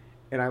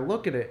 And I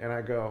look at it and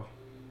I go,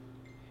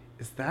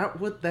 is that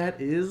what that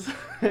is?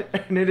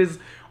 And it is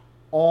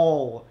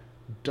all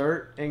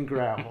dirt and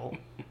gravel.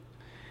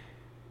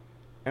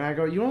 And I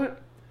go, you know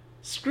what?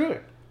 Screw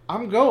it.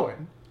 I'm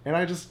going. And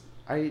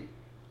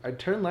I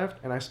turn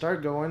left and I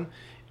start going,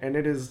 and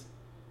it is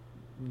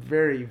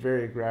very,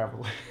 very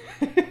gravelly.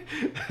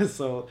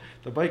 So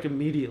the bike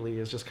immediately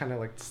is just kind of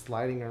like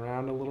sliding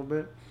around a little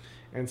bit.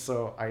 And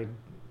so I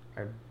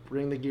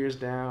bring the gears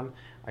down.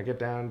 I get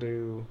down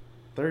to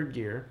third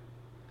gear,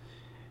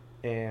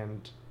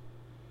 and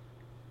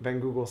then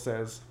Google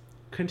says,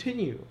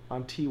 continue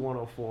on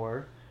T104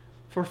 for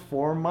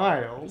 4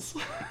 miles.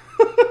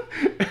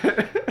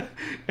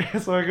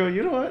 And so I go,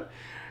 you know what?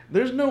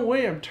 There's no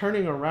way I'm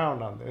turning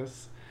around on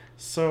this.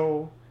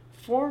 So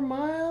 4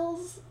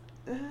 miles,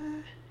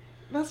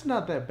 that's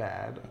not that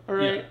bad. All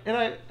right.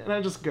 Yeah. And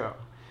I just go.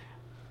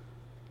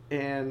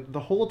 And the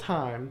whole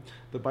time,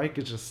 the bike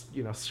is just,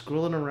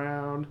 scrolling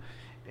around,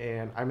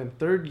 and I'm in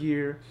third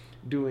gear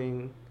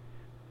doing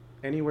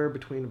anywhere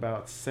between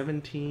about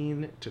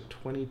 17 to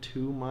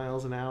 22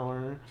 miles an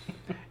hour,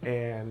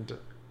 and,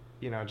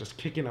 just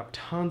kicking up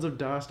tons of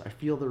dust. I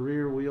feel the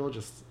rear wheel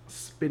just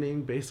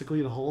spinning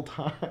basically the whole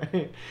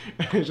time,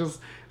 and just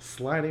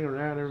sliding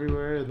around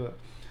everywhere. And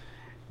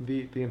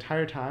the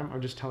entire time, I'm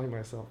just telling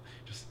myself,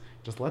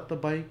 just let the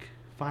bike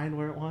find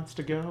where it wants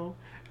to go.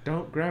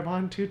 Don't grab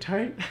on too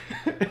tight.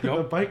 Yep.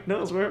 The bike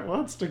knows where it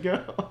wants to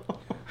go.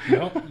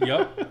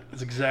 Yep.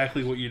 That's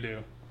exactly what you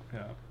do.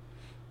 Yeah.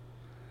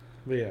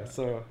 But yeah,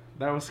 so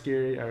that was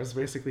scary. I was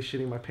basically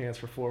shitting my pants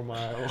for 4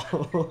 miles.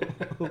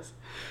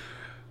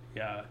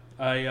 Yeah.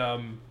 I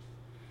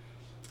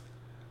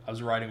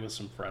was riding with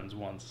some friends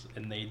once,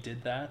 and they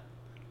did that,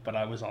 but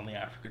I was on the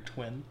Africa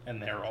Twin, and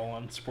they're all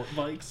on sport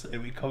bikes,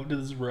 and we come to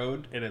this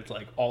road, and it's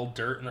like all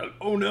dirt, and they're like,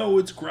 oh no,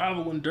 it's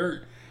gravel and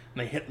dirt.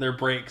 And they hit their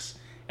brakes.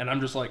 And I'm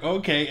just like,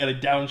 okay, and I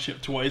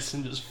downshift twice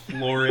and just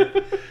floor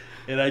it.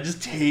 And I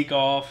just take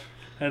off,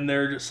 and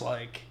they're just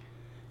like,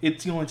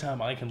 it's the only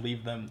time I can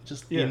leave them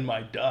just in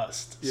my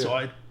dust. Yeah.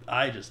 So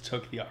I just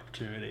took the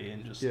opportunity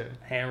and just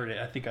hammered it.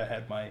 I think I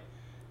had my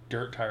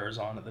dirt tires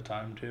on at the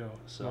time, too.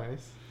 So.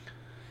 Nice.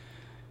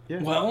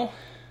 Yeah. Well,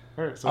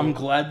 all right, so I'm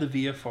glad the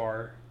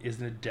VFR is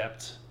an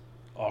adept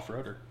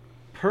off-roader.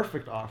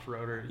 Perfect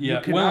off-roader. Yeah,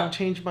 you cannot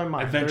change my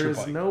mind. Adventure there is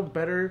bike.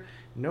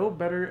 no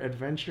better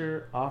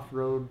adventure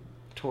off-road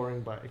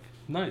touring bike.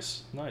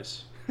 Nice.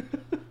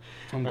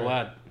 I'm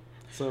glad.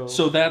 Right.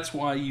 So that's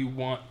why you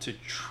want to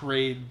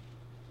trade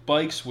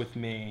bikes with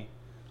me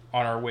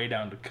on our way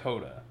down to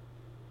Coda,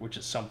 which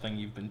is something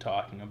you've been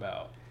talking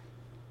about.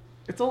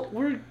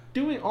 We're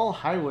doing all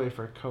highway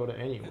for Coda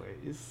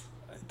anyways.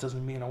 It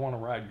doesn't mean I want to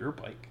ride your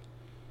bike.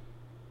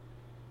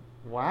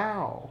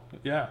 Wow.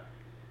 Yeah.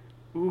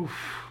 Oof.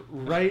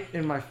 Right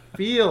in my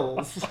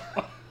feels.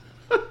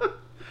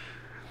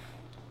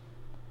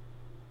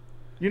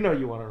 You know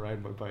you want to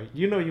ride my bike.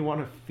 You know you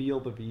want to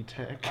feel the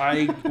VTEC.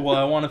 I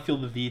want to feel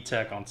the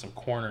VTEC on some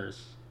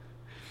corners,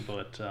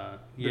 but the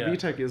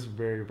VTEC is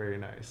very, very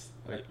nice.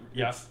 Like,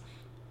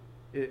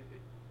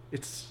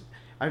 it's.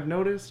 I've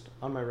noticed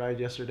on my ride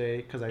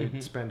yesterday, because I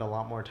spent a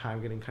lot more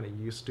time getting kind of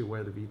used to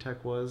where the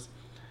VTEC was.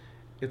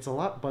 It's a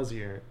lot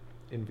buzzier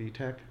in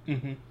VTEC.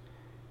 Mm-hmm.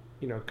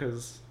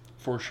 Because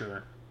for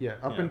sure. Yeah,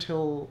 up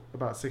until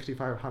about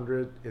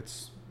 6,500,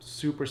 it's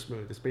super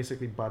smooth. It's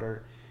basically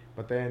butter.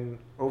 But then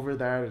over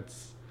that,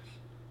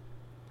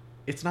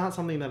 it's not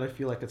something that I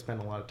feel like I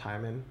spend a lot of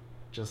time in,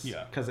 just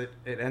because it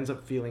ends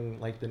up feeling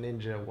like the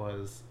Ninja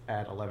was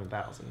at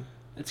 11,000.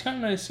 It's kind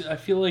of nice. I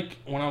feel like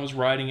when I was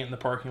riding it in the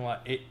parking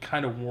lot, it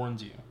kind of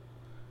warns you.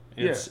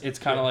 It's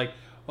kind of like,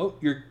 oh,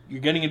 you're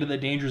getting into the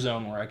danger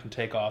zone where I can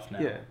take off now.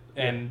 Yeah.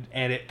 And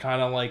it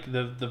kind of like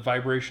the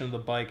vibration of the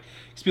bike.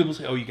 Because people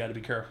say, oh, you got to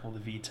be careful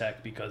with the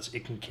VTEC because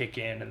it can kick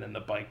in and then the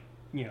bike,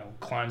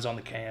 climbs on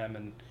the cam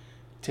and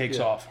takes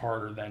off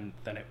harder than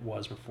it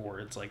was before.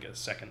 It's like a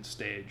second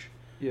stage.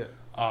 Yeah.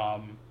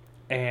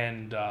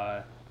 And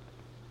I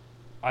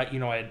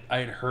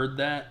had heard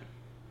that,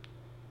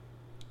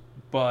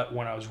 but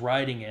when I was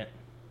riding it,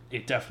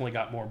 it definitely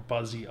got more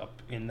buzzy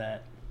up in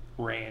that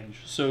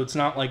range. So it's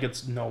not like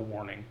it's no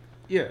warning.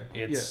 Yeah.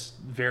 It's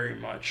very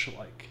much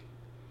like,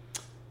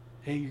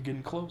 hey, you're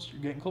getting close.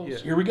 Yeah.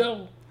 Here we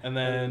go. And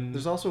then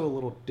there's also a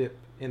little dip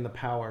in the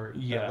power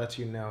that lets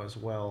you know as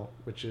well,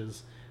 which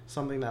is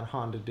something that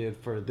Honda did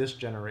for this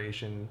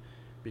generation,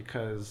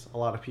 because a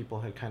lot of people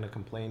had kind of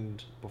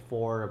complained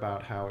before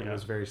about how it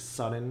was very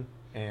sudden,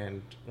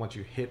 and once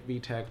you hit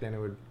VTEC, then it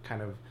would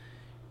kind of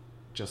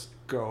just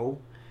go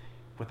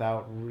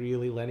without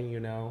really letting you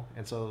know.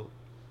 And so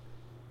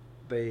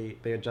they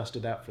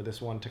adjusted that for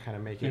this one to kind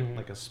of make it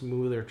like a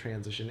smoother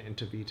transition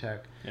into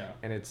VTEC. Yeah.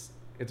 And it's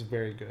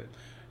very good.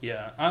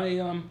 Yeah. I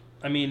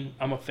mean,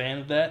 I'm a fan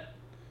of that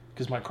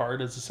because my car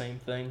does the same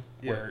thing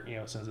where,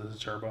 since it's a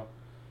turbo.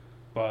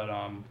 But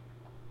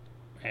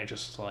and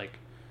just like,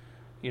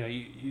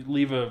 you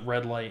leave a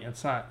red light, and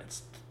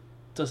it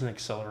doesn't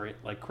accelerate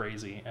like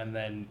crazy, and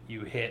then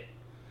you hit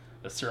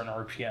a certain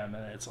RPM,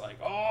 and it's like,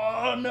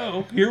 oh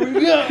no, here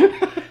we go,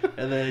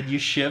 and then you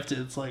shift,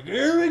 and it's like,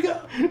 here we go.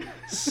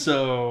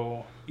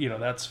 So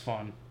that's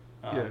fun.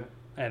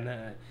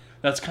 And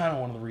That's kind of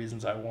one of the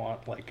reasons I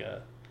want like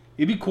a.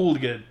 It'd be cool to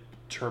get a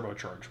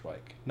turbocharged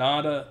bike,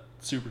 not a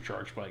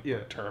supercharged bike, Yeah.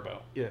 but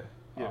turbo. Yeah.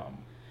 Yeah.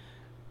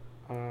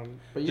 But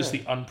yeah. Just the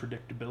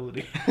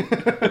unpredictability.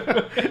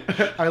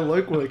 I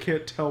like when I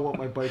can't tell what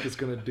my bike is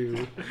gonna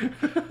do.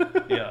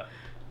 Yeah.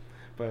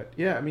 But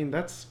yeah, I mean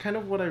that's kind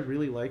of what I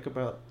really like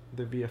about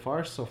the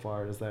VFR so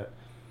far is that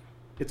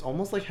it's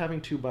almost like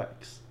having two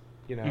bikes.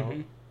 You know,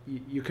 Mhm.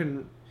 you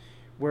can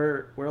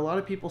where a lot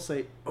of people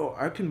say, "Oh,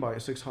 I can buy a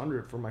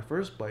 600 for my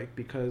first bike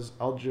because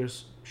I'll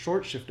just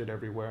short shift it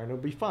everywhere and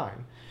it'll be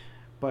fine."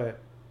 But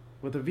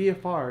with the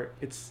VFR,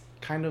 it's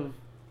kind of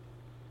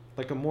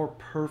like a more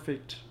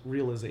perfect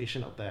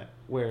realization of that,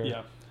 where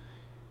Yeah.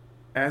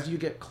 as you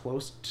get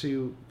close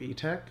to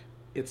VTEC,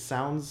 it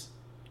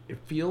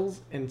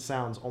feels and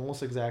sounds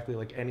almost exactly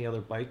like any other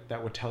bike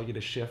that would tell you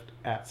to shift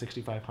at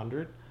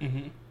 6500,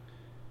 Mm-hmm.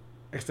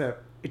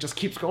 except it just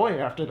keeps going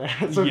after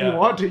that. So if Yeah. you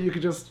want to, you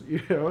could just,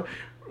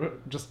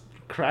 just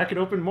crack it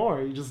open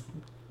more. You just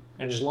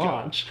And just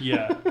launch. go.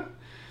 Yeah.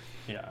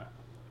 Yeah.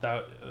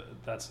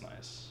 That's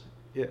nice.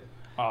 Yeah.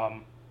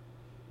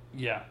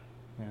 Yeah.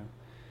 Yeah.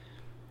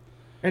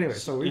 Anyway,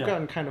 so we've Yeah.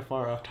 gotten kind of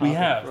far off topic. We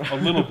have a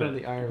little from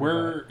bit. the iron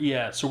We're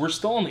so we're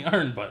still on the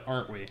iron butt,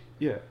 aren't we?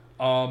 yeah.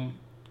 Um.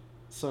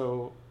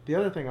 So the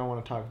other thing I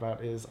want to talk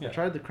about is Yeah. I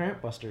tried the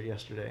Cramp Buster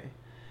yesterday,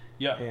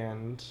 Yeah.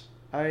 and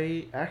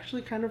I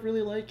actually kind of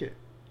really like it.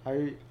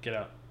 Get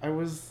out. I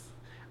was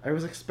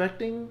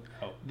expecting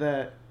Oh.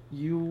 that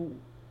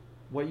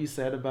what you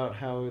said about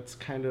how it's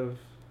kind of,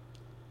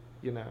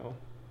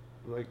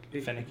 like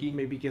it Finicky?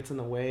 maybe gets in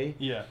the way.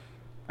 Yeah.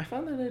 I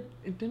found that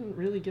it didn't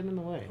really get in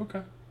the way.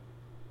 Okay.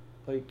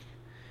 Like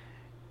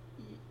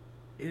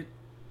it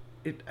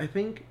I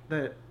think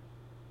that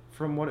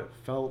from what it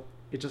felt,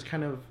 it just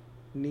kind of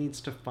needs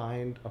to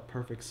find a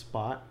perfect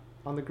spot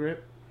on the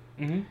grip.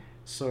 Mm-hmm.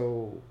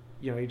 So,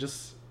 you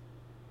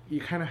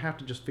kind of have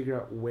to just figure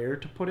out where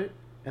to put it,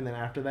 and then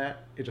after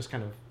that, it just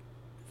kind of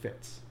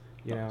fits,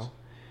 you Nice. know?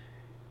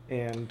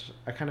 And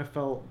I kind of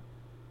felt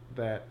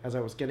that as I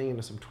was getting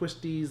into some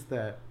twisties,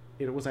 that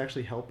it was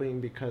actually helping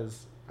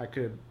because I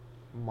could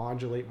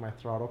modulate my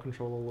throttle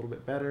control a little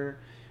bit better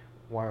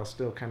while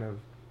still kind of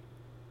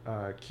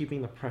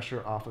keeping the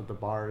pressure off of the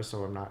bars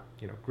so I'm not,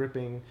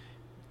 gripping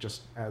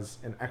just as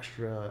an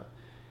extra,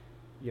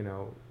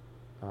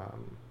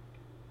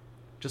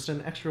 just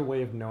an extra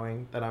way of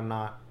knowing that I'm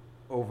not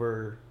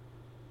over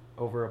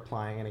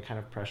applying any kind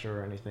of pressure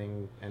or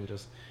anything, and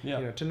just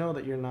Yeah. to know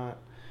that you're not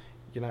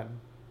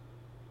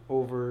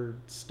over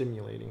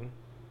stimulating.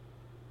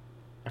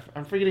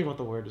 I'm forgetting what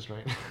the word is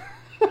right.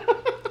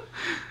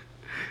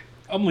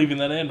 I'm leaving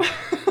that in.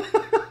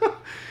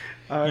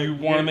 You want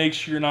to you're make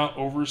sure you're not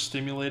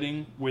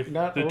overstimulating with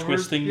not the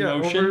twisting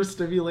motion.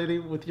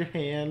 overstimulating with your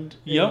hand.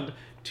 Yep. And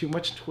too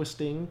much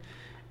twisting,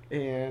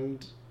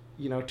 and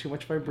too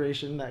much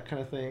vibration, that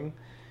kind of thing.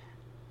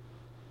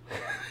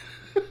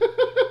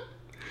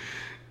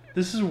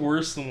 This is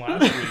worse than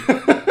last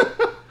week.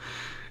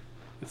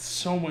 It's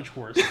so much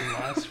worse than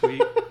last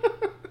week.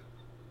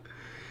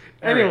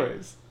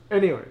 Anyways,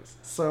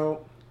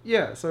 so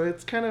yeah, so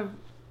it's kind of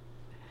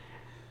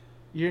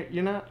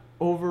you're not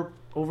over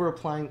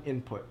applying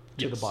input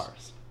to Yes. the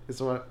bars.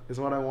 Is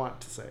what I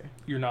want to say.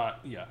 You're not.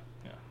 Yeah.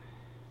 Yeah.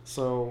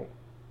 So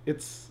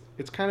it's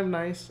kind of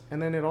nice,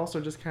 and then it also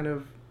just kind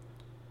of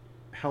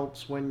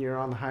helps when you're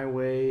on the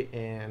highway,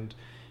 and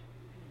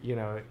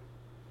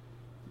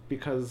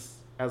because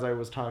as I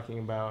was talking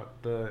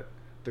about, the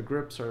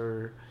grips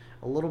are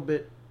a little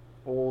bit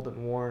old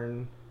and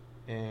worn,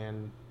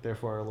 and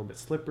therefore a little bit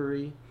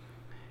slippery,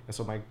 and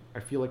so I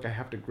feel like I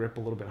have to grip a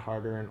little bit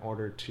harder in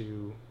order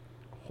to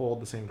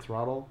hold the same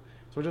throttle.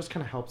 So it just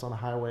kind of helps on the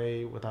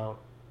highway without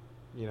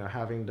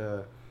having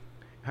to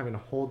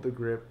hold the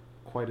grip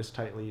quite as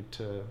tightly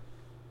to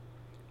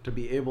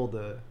be able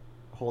to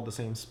hold the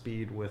same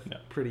speed with Yeah.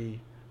 pretty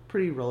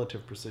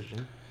relative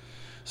precision.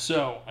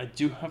 So I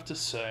do have to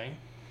say,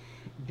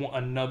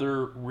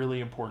 another really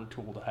important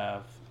tool to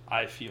have,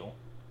 I feel,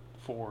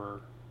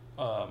 for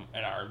an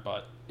iron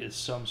butt is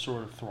some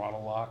sort of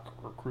throttle lock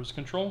or cruise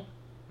control.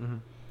 Mm-hmm.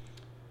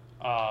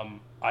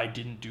 I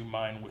didn't do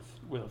mine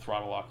with a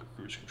throttle lock or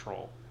cruise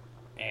control,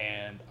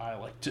 and I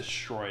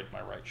destroyed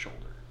my right shoulder.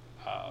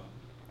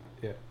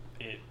 Yeah.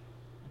 It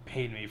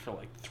pained me for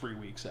 3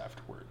 weeks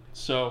afterward.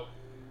 So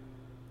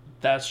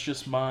that's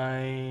just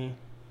my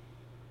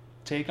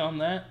take on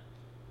that.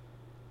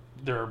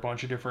 There are a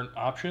bunch of different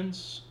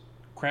options.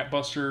 Cramp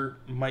Buster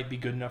might be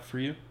good enough for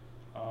you.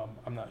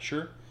 I'm not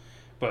sure,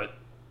 but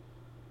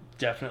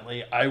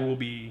definitely I will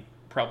be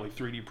probably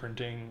 3D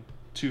printing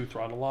 2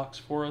 throttle locks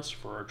for us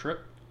for our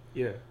trip.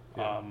 Yeah.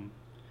 Yeah. Um,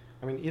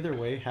 Either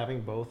way,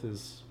 having both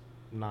is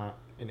not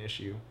an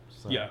issue.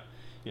 So, yeah,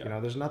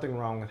 there's nothing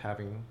wrong with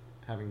having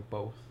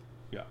both.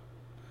 yeah,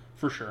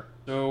 for sure.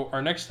 So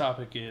our next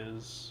topic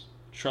is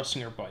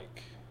trusting our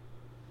bike.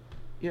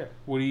 Yeah.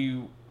 What do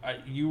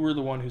you were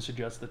the one who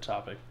suggested the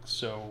topic,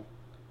 so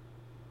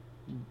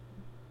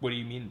what do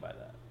you mean by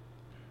that?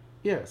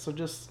 Yeah, so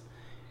just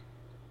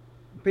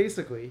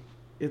basically,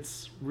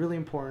 it's really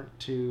important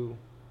to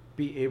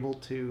be able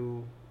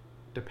to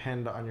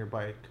depend on your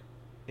bike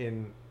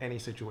in any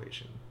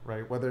situation,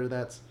 right? Whether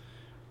that's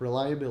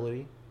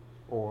reliability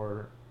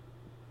or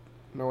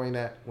knowing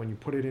that when you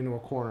put it into a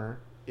corner,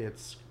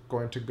 it's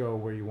going to go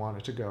where you want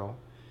it to go,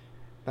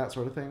 that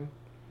sort of thing.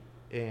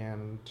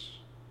 And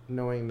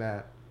knowing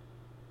that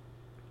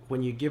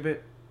when you give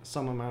it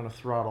some amount of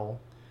throttle,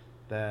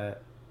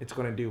 that it's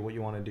going to do what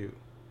you want to do.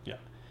 Yeah.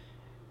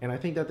 And I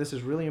think that this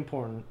is really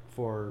important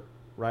for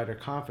rider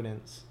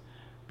confidence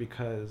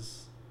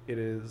because it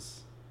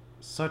is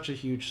such a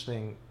huge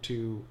thing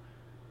to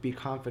be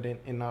confident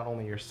in not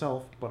only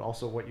yourself, but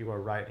also what you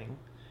are riding.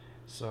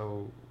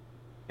 So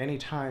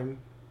anytime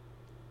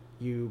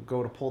you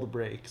go to pull the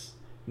brakes,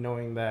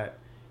 knowing that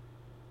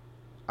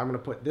I'm going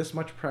to put this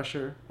much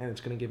pressure and it's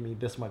going to give me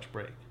this much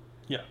brake.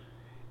 Yeah.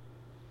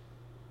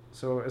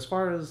 So as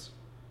far as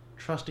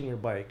trusting your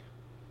bike,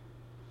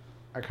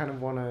 I kind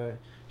of want to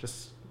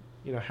just,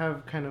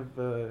 have kind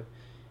of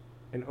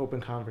an open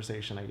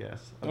conversation, I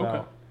guess,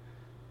 about,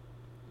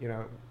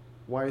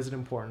 why is it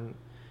important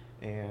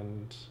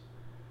and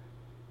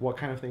what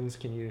kind of things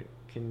can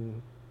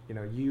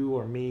you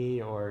or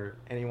me or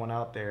anyone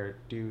out there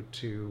do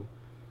to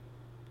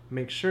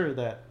make sure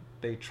that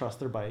they trust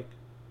their bike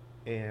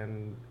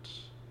and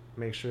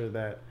make sure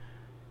that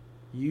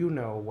you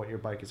know what your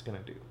bike is going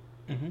to do.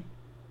 Mm-hmm.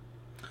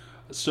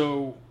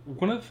 So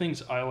one of the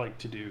things I like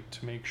to do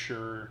to make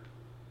sure,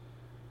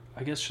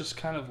 I guess just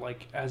kind of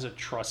like as a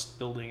trust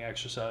building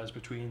exercise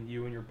between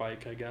you and your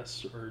bike, I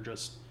guess, or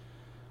just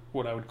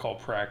what I would call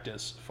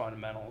practice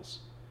fundamentals,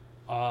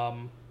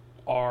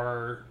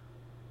 are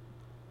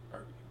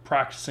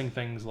practicing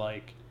things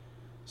like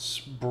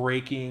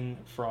braking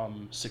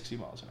from 60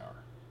 miles an hour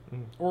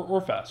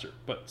or faster,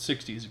 but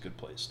 60 is a good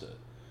place to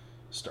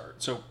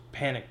start. So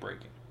panic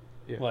braking,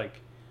 like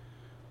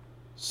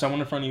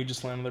someone in front of you just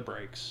slammed their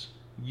brakes.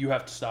 You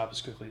have to stop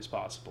as quickly as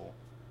possible.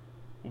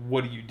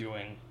 What are you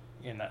doing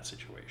in that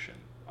situation?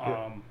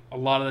 A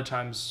lot of the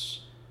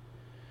times,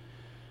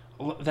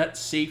 that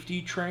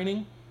safety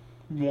training,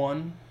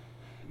 one,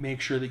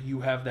 make sure that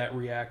you have that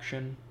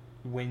reaction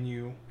when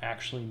you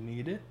actually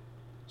need it.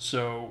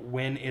 So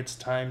when it's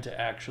time to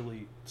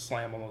actually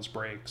slam on those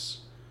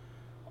brakes,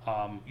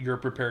 you're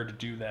prepared to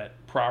do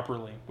that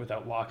properly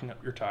without locking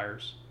up your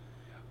tires.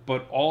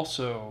 But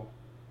also,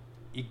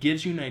 it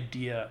gives you an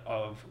idea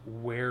of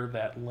where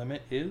that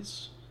limit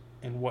is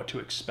and what to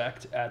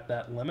expect at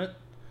that limit,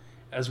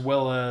 as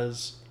well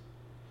as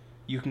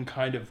you can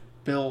kind of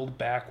build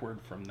backward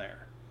from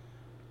there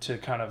to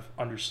kind of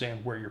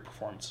understand where your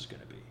performance is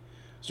going to be.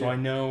 So I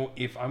know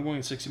if I'm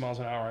going 60 miles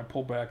an hour, I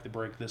pull back the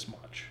brake this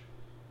much.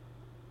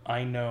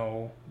 I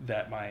know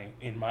that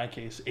in my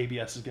case,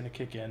 ABS is going to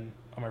kick in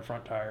on my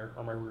front tire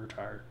or my rear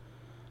tire.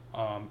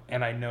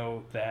 And I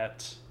know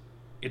that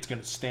it's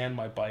going to stand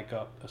my bike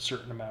up a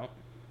certain amount.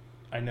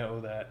 I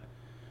know that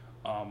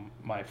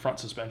my front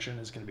suspension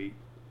is going to be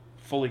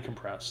fully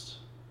compressed.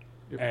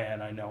 Yep.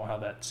 And I know how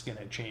that's going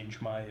to change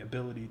my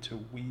ability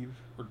to weave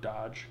or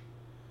dodge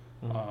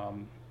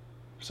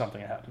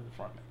something that happens in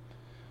front of me.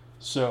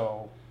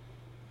 So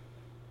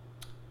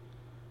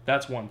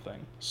that's one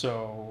thing.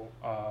 So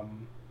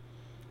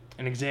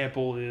an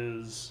example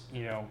is,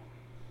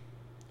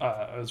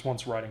 I was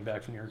once riding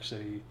back from New York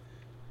City.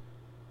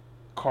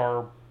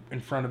 Car in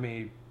front of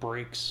me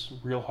brakes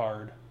real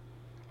hard.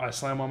 I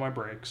slam on my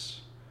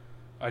brakes.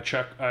 I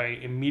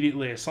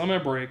slam my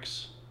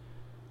brakes,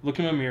 look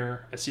in my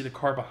mirror. I see the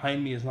car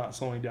behind me is not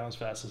slowing down as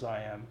fast as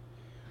I am.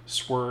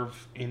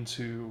 Swerve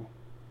into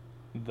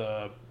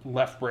the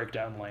left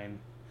breakdown lane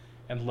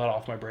and let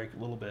off my brake a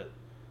little bit.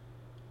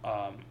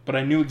 But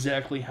I knew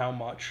exactly how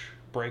much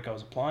brake I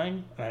was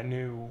applying, and I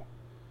knew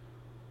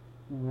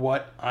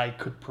what I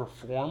could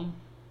perform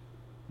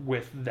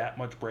with that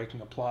much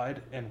braking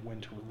applied and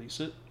when to release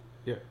it.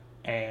 Yeah.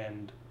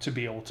 And to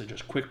be able to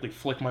just quickly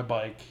flick my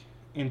bike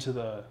into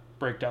the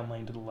breakdown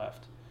lane to the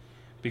left,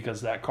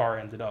 because that car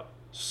ended up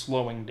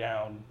slowing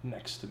down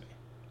next to me.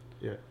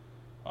 Yeah.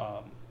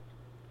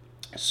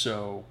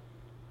 So,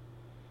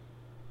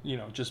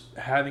 just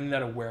having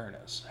that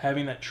awareness,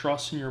 having that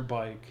trust in your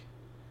bike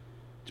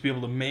to be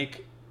able to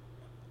make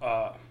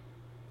a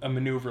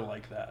maneuver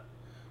like that,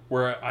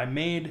 where I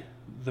made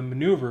the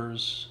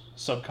maneuvers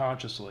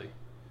subconsciously,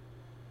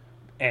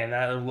 and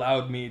that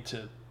allowed me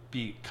to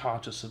be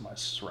conscious of my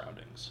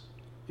surroundings.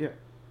 Yeah.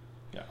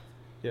 Yeah.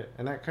 Yeah,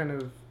 and that kind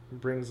of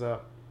brings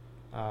up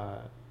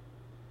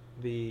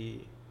the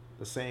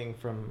saying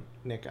from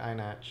Nick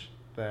Einach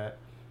that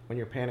when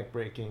you're panic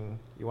braking,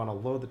 you want to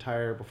load the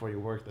tire before you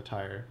work the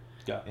tire.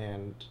 Yeah.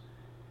 And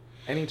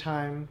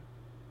anytime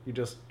you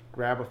just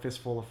grab a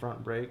fistful of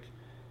front brake,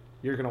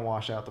 you're going to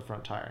wash out the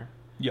front tire.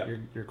 Yeah.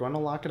 You're going to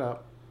lock it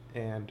up,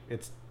 and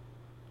it's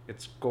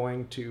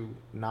going to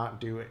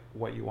not do it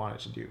what you want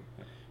it to do.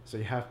 Yeah. So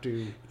you have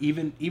to...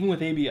 Even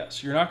with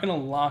ABS, you're not going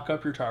to lock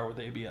up your tire with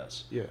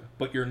ABS. Yeah.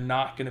 But you're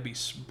not going to be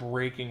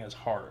braking as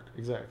hard.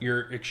 Exactly.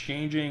 You're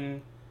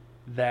exchanging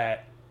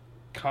that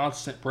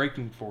constant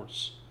braking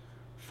force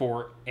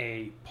for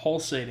a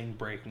pulsating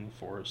braking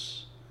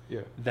force.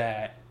 Yeah.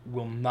 That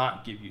will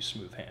not give you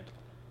smooth handling.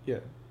 Yeah,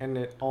 and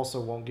it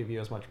also won't give you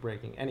as much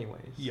braking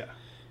anyways. Yeah.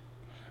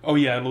 Oh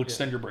yeah, it'll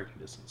extend your braking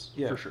distance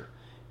for sure.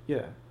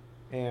 Yeah,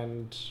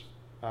 and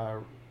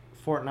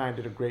Fortnite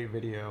did a great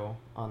video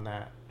on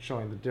that,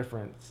 showing the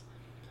difference,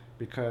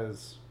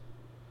 because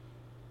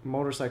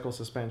motorcycle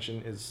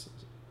suspension is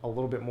a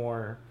little bit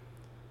more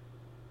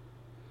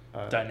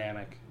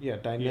dynamic. Yeah,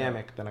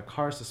 dynamic than a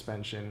car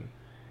suspension,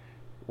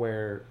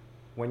 where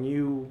when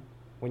you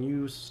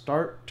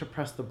start to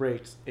press the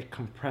brakes, it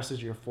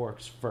compresses your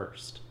forks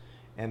first,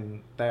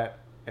 and that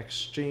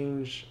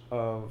exchange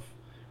of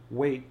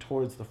weight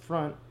towards the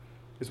front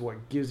is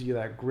what gives you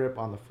that grip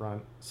on the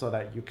front so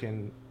that you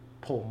can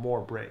pull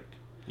more brake.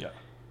 Yeah.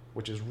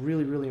 Which is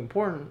really, really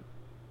important,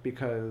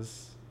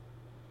 because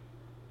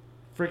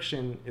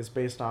friction is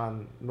based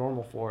on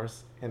normal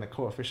force and the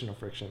coefficient of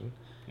friction.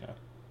 Yeah.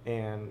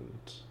 And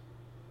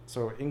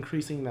so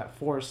increasing that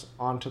force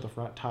onto the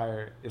front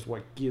tire is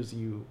what gives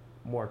you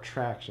more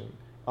traction.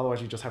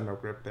 Otherwise you just have no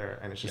grip there,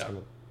 and it's just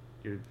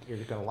you're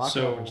gonna lock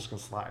it up and it's just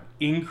gonna slide.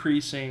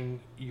 Increasing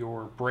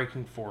your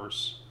braking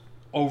force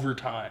over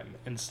time,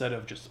 instead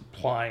of just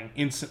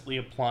instantly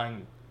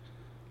applying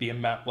a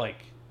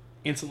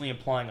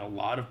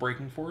lot of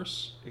braking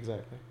force.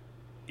 Exactly.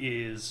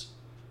 Is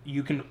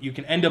you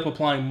can end up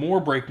applying more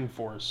braking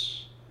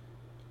force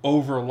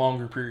over a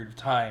longer period of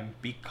time,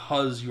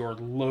 because you're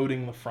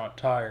loading the front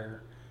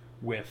tire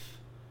with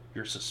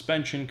your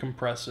suspension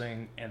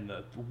compressing and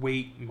the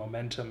weight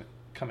momentum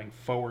coming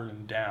forward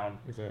and down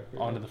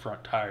onto the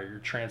front tire. You're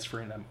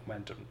transferring that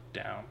momentum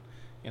down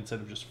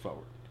instead of just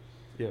forward.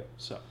 Yeah.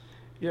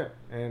 Yeah,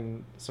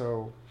 and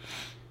so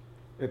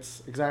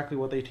it's exactly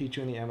what they teach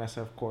you in the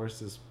MSF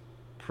course, is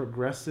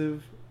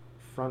progressive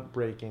front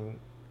braking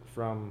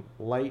from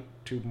light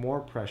to more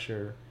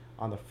pressure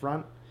on the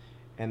front,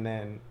 and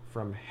then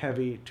from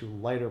heavy to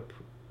lighter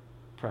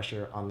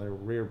pressure on the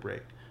rear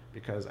brake,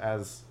 because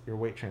as your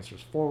weight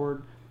transfers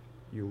forward,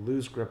 you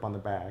lose grip on the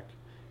back,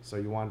 so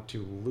you want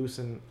to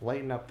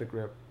lighten up the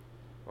grip,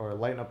 or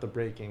lighten up the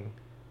braking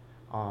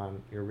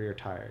on your rear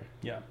tire.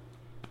 Yeah.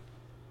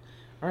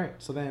 All right,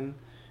 so then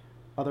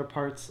other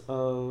parts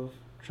of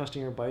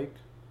trusting your bike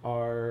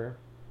are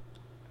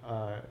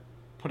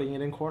putting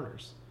it in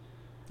corners.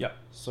 Yeah.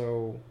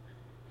 So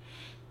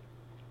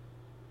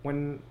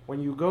when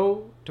you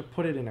go to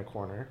put it in a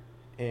corner,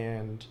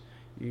 and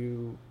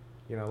you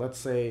know, let's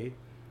say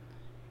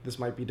this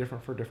might be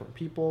different for different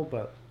people,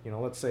 but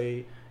let's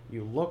say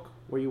you look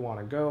where you want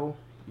to go,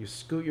 you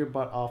scoot your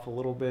butt off a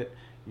little bit,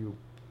 you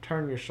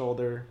turn your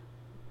shoulder,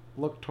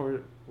 look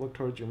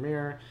towards your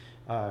mirror,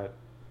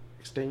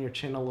 extend your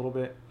chin a little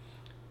bit,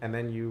 and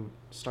then you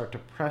start to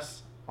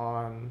press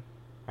on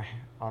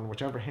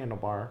whichever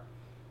handlebar.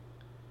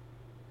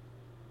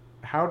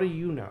 How do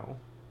you know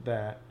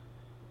that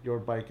your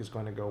bike is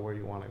going to go where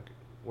you want it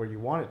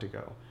to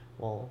go?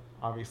 Well,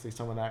 obviously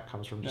some of that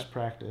comes from just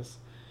practice,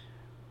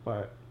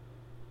 but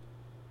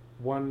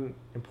one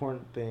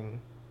important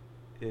thing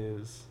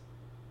is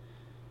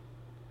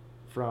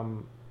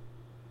from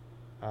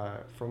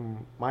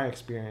my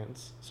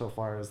experience so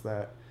far, is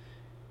that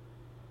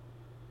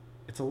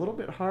it's a little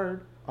bit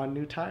hard on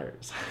new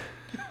tires.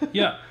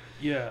 Yeah.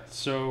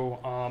 So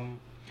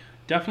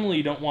definitely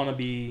you don't want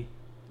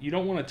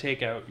to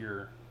take out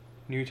your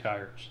new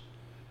tires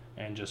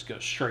and just go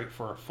straight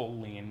for a full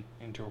lean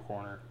into a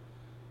corner.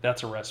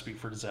 That's a recipe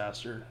for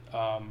disaster.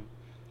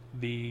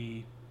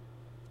 The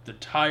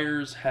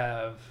tires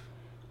have,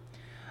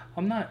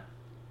 I'm not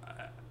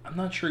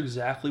sure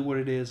exactly what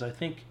it is. I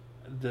think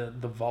the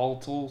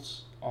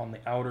volatiles on the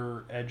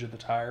outer edge of the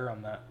tire,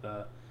 on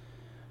the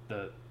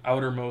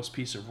outermost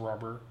piece of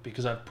rubber,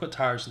 because I've put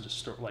tires into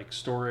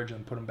storage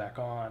and put them back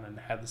on and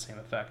had the same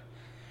effect.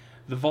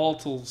 The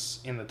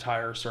volatiles in the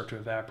tire start to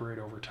evaporate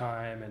over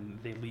time, and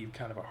they leave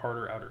kind of a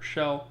harder outer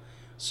shell.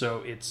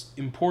 So it's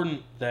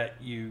important that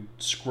you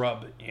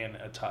scrub in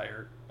a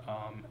tire,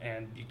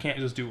 and you can't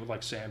just do it with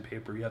like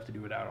sandpaper. You have to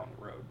do it out on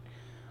the road.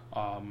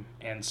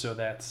 And so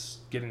that's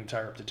getting the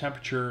tire up to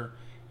temperature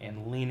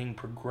and leaning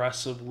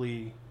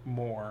progressively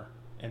more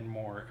and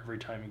more every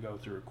time you go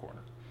through a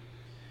corner.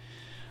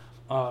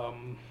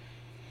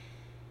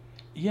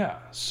 Yeah,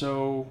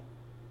 so,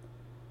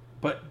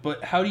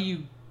 but how do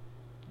you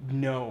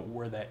know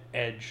where that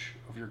edge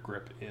of your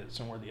grip is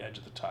and where the edge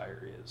of the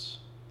tire is?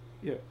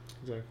 Yeah,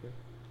 exactly.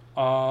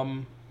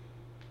 I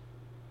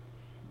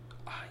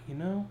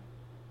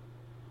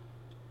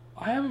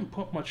haven't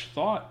put much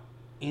thought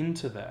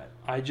into that.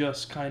 I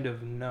just kind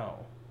of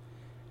know.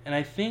 And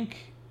I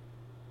think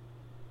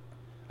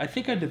I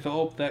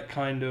developed that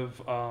kind of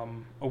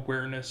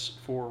awareness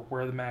for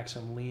where the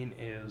maximum lean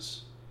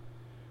is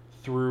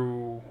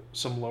through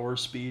some lower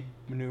speed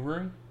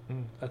maneuvering.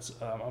 That's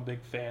I'm a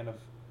big fan of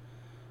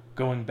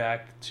going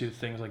back to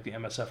things like the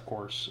MSF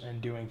course and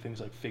doing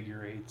things like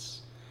figure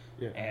eights,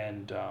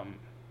 and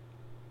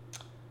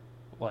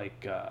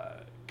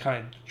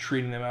kind of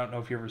treating them out. I don't know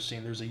if you've ever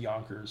seen, there's a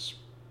Yonkers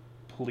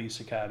Police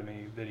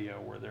Academy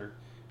video where they're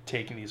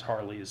taking these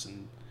Harleys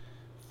and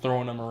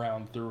throwing them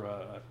around through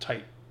a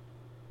tight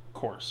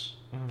course.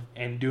 Mm-hmm.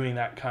 And doing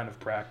that kind of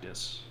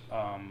practice,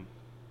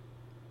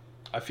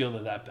 I feel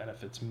that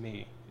benefits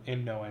me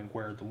in knowing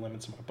where the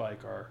limits of my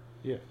bike are.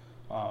 Yeah.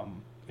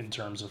 In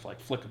terms of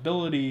like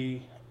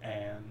flickability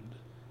and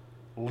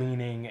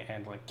leaning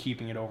and like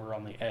keeping it over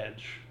on the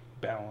edge,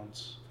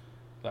 balance,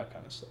 that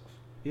kind of stuff.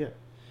 Yeah.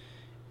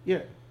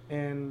 Yeah.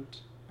 And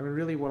I mean,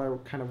 really what I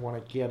kind of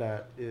want to get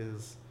at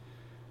is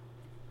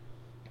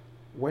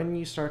when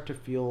you start to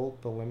feel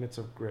the limits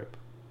of grip,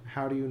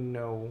 how do you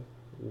know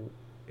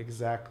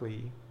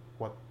exactly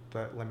what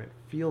that limit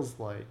feels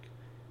like?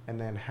 And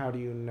then how do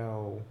you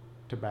know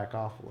to back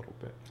off a little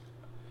bit?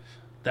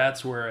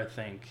 That's where I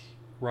think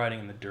riding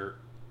in the dirt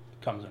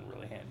comes in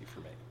really handy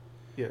for me.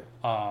 Yeah.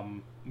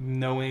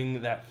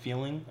 Knowing that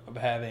feeling of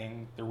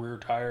having the rear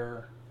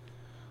tire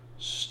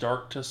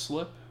start to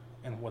slip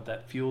and what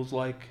that feels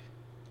like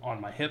on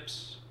my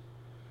hips,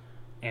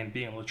 and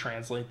being able to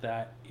translate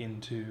that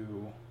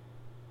into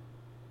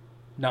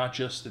not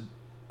just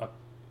a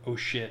oh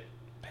shit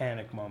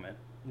panic moment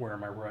where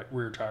my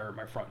rear tire,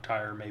 my front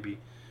tire maybe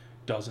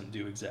doesn't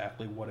do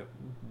exactly what it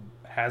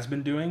has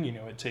been doing. You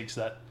know, it takes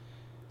that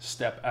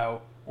step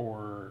out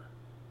or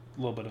a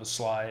little bit of a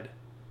slide,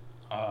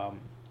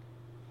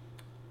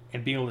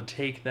 and being able to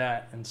take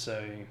that and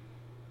say,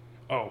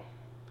 oh,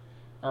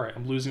 all right,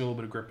 I'm losing a little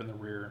bit of grip in the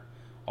rear.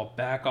 I'll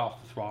back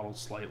off the throttle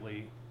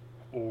slightly,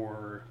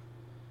 or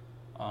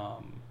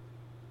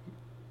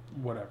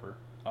whatever,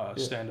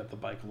 stand up the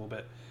bike a little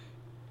bit.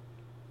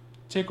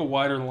 Take a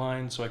wider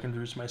line so I can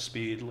reduce my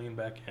speed, lean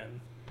back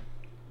in.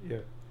 Yeah.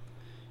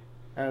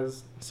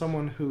 As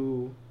someone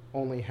who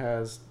only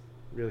has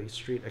really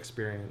street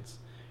experience,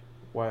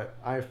 what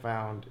I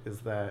found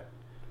is that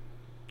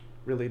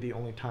really the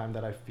only time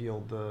that I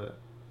feel the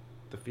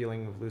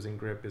feeling of losing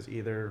grip is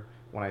either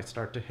when I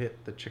start to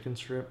hit the chicken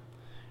strip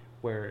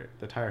where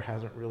the tire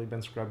hasn't really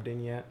been scrubbed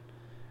in yet,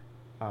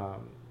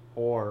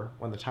 or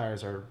when the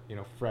tires are, you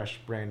know, fresh,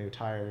 brand new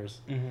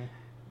tires. Mm-hmm.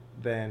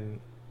 Then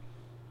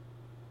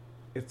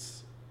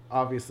it's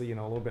obviously, you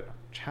know, a little bit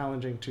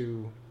challenging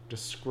to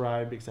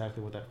describe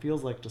exactly what that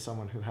feels like to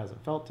someone who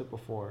hasn't felt it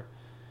before.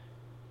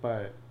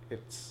 But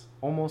it's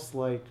almost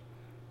like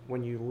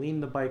when you lean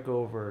the bike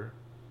over,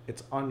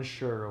 it's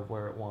unsure of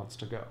where it wants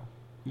to go.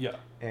 Yeah.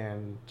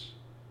 And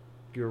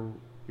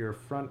your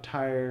front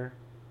tire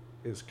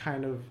is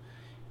kind of,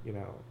 you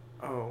know,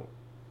 oh,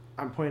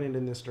 I'm pointed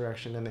in this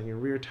direction, and then your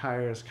rear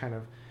tire is kind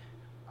of,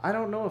 I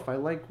don't know if I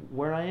like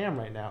where I am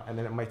right now, and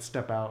then it might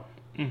step out,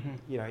 Mm-hmm.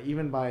 you know,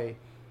 even by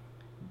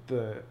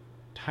the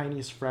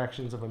tiniest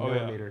fractions of a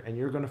millimeter, and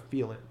you're going to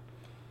feel it.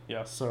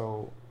 Yeah.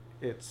 So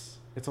it's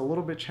a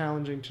little bit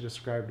challenging to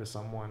describe to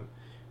someone,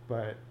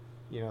 but,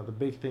 you know, the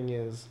big thing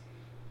is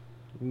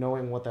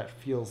knowing what that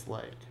feels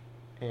like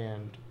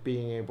and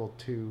being able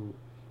to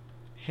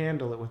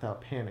handle it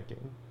without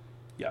panicking.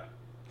 Yeah.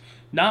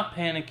 Not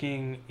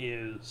panicking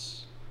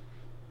is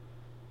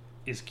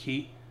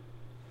key.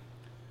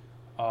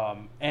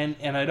 And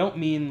I don't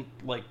mean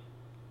like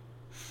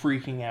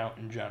freaking out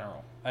in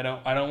general. I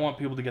don't want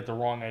people to get the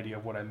wrong idea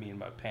of what I mean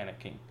by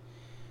panicking.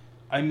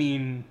 I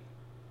mean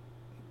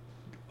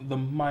the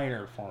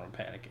minor form of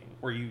panicking,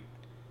 where you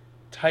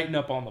tighten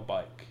up on the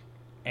bike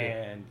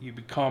and you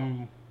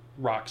become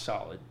rock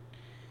solid,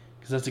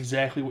 because that's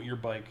exactly what your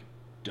bike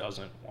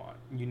doesn't want.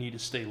 You need to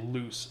stay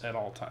loose at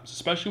all times,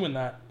 especially when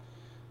that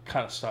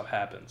kind of stuff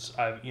happens.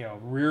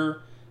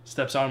 Rear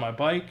steps out of my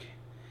bike,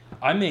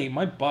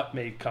 my butt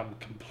may come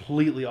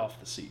completely off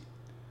the seat.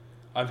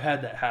 I've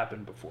had that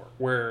happen before,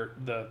 where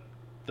the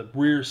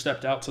rear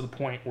stepped out to the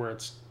point where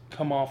it's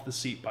come off the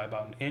seat by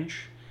about an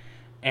inch,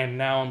 and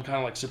now I'm kind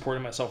of like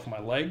supporting myself with my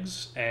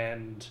legs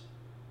and,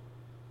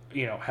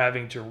 you know,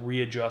 having to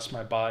readjust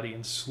my body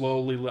and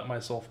slowly let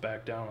myself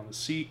back down on the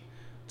seat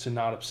to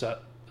not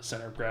upset the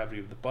center of gravity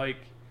of the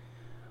bike.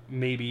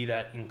 Maybe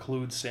that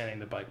includes standing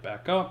the bike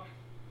back up.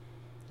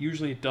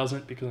 Usually it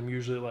doesn't, because I'm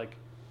usually like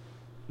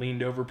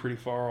leaned over pretty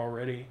far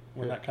already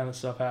when that kind of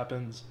stuff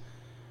happens.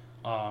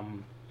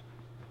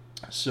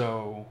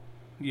 So,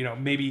 you know,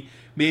 maybe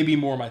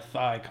more my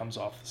thigh comes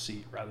off the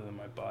seat rather than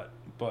my butt.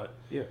 But,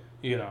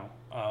 you know,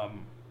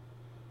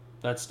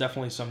 that's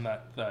definitely something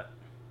that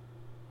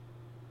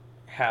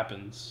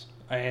happens.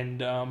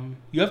 And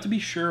you have to be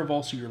sure of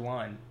also your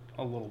line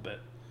a little bit.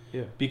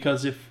 Yeah.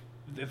 Because if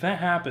that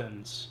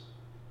happens,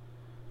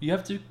 you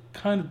have to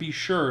kind of be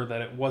sure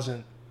that it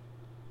wasn't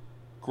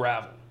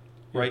gravel,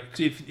 right?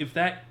 If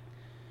that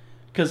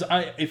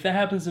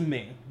happens to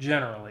me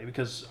generally,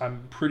 because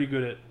I'm pretty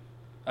good at,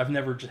 I've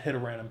never just hit a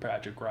random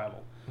patch of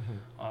gravel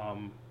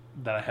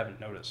that I haven't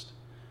noticed.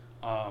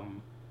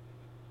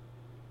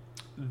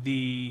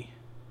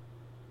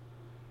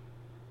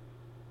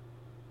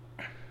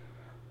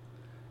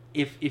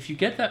 If you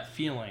get that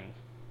feeling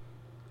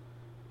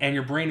and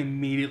your brain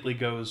immediately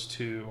goes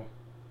to,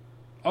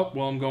 oh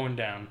well, I'm going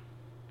down,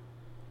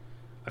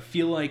 I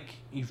feel like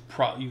you've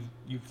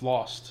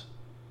lost.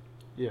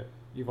 Yeah,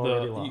 you've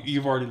already lost.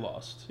 You've already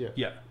lost.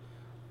 Yeah.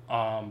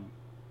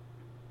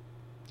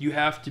 You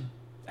have to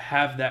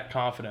have that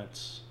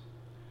confidence.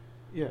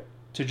 Yeah.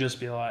 To just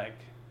be like,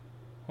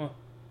 well,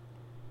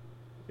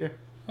 Yeah.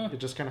 Huh. It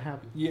just kind of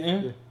happened.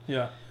 Yeah. Yeah.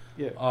 Yeah.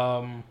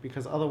 Yeah.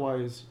 Because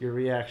otherwise, your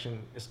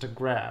reaction is to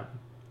grab,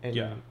 and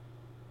Yeah.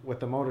 with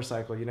the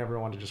motorcycle, you never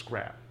want to just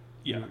grab.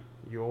 Yeah.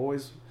 You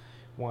always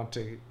want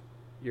to.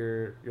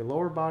 Your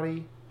lower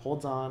body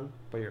holds on,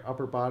 but your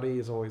upper body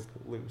is always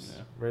loose.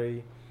 Yeah.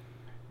 Very,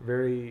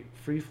 very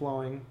free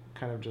flowing,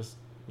 kind of just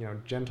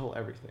gentle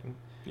everything.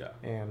 Yeah.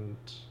 And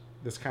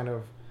this kind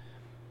of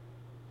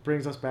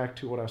brings us back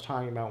to what I was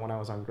talking about when I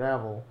was on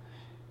gravel,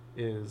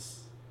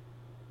 is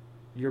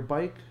your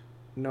bike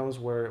knows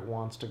where it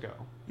wants to go.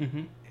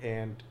 Mm-hmm.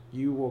 And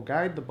you will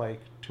guide the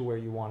bike to where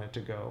you want it to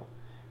go.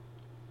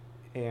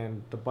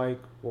 And the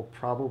bike will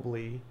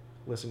probably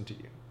listen to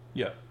you.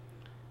 Yeah.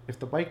 If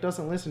the bike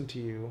doesn't listen to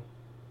you,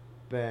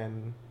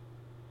 then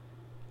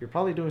you're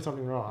probably doing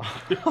something wrong.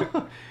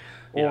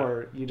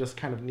 Or you just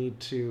kind of need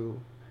to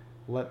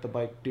let the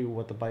bike do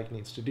what the bike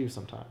needs to do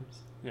sometimes.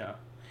 Yeah.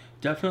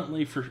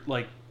 Definitely for,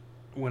 like,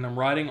 when I'm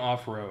riding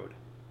off-road,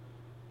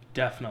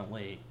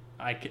 definitely,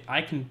 I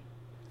can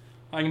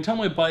tell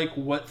my bike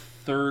what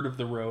third of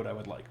the road I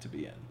would like to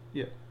be in.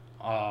 Yeah.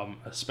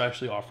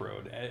 Especially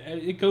off-road.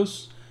 It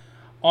goes...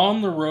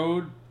 On the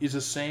road is the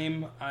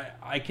same.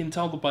 I can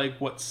tell the bike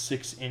what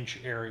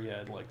 6-inch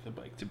area I'd like the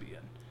bike to be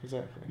in.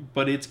 Exactly.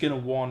 But it's going to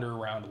wander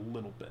around a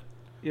little bit.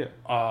 Yeah.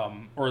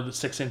 Or the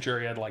 6-inch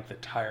area I'd like the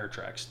tire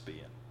tracks to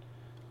be in.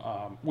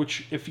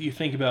 Which, if you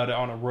think about it,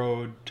 on a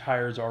road,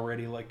 tires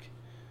already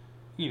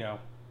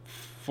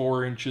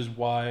 4 inches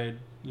wide.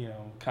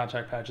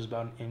 Contact patch is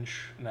about 1.5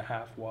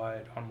 inches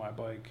wide on my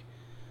bike.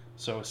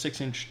 So a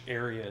 6-inch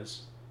area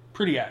is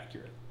pretty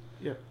accurate.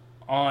 Yeah.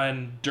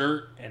 On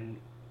dirt and...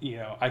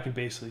 I can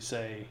basically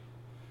say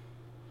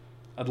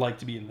I'd like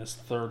to be in this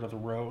third of the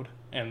road,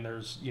 and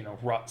there's,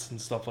 ruts and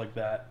stuff like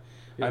that.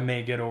 Yeah. I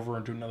may get over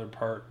into another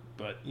part,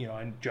 but,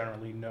 I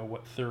generally know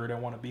what third I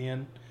want to be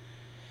in.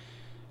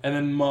 And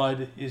then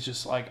mud is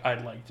just like,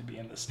 I'd like to be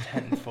in this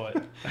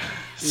 10-foot.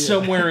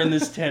 Somewhere in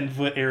this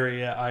 10-foot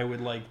area I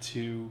would like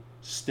to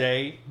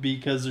stay,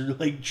 because there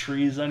are,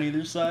 trees on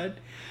either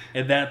side.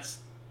 And that's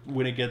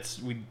when it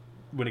gets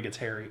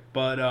hairy.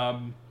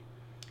 But,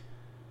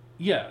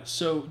 yeah,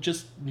 so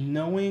just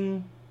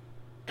knowing,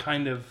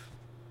 kind of,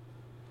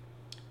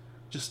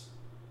 just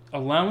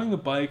allowing the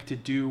bike to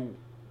do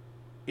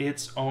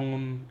its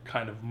own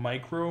kind of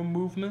micro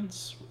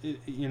movements,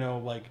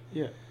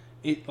 Yeah.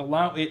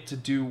 Allow it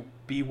to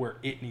be where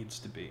it needs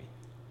to be.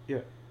 Yeah.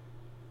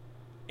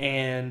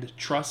 And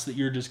trust that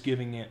you're just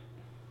giving it,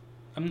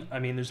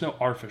 there's no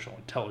artificial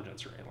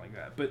intelligence or anything like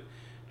that, but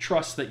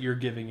trust that you're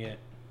giving it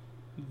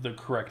the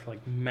correct,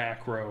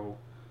 macro...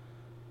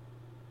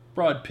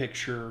 broad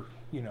picture,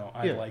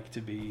 I'd like to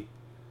be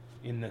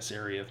in this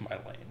area of my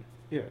lane.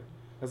 Yeah.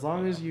 As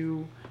long as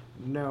you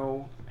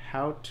know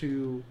how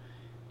to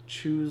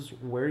choose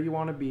where you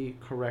want to be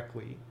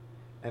correctly,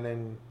 and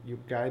then you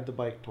guide the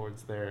bike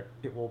towards there,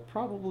 it will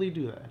probably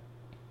do that.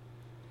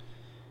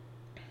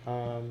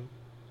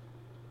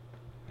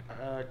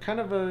 Kind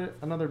of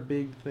another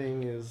big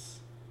thing is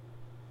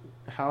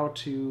how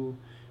to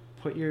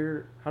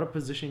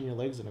position your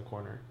legs in a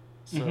corner.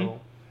 So... Mm-hmm.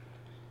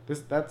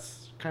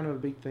 That's kind of a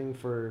big thing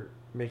for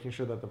making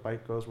sure that the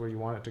bike goes where you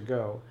want it to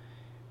go,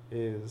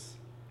 is,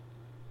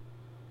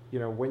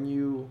 when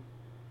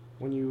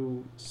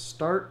you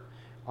start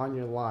on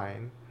your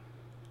line,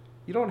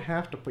 you don't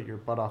have to put your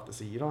butt off the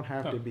seat. You don't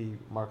have to be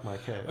Marc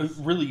Marquez.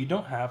 Really, you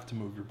don't have to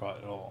move your butt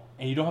at all.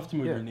 And you don't have to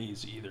move your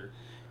knees either.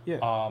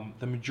 Yeah.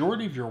 The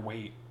majority of your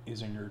weight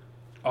is in your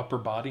upper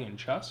body and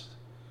chest.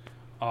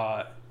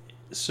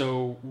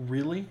 So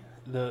really,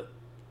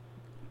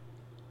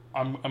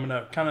 I'm going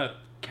to kind of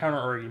counter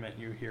argument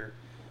you here.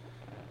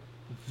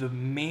 The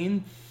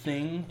main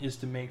thing is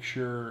to make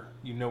sure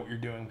you know what you're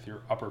doing with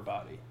your upper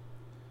body.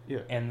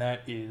 Yeah. And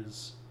that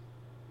is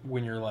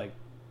when you're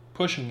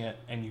pushing it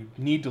and you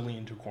need to lean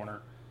into a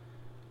corner,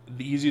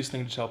 the easiest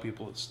thing to tell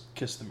people is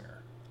kiss the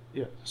mirror.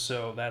 Yeah.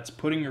 So that's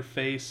putting your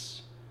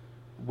face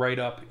right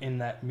up in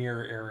that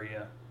mirror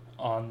area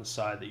on the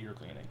side that you're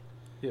leaning.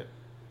 Yeah.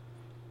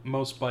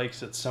 Most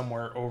bikes, it's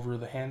somewhere over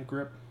the hand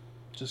grip.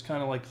 Just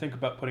kind of think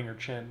about putting your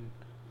chin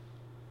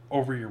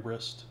over your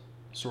wrist,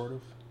 sort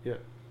of. Yeah.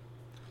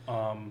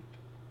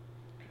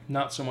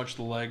 Not so much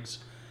the legs.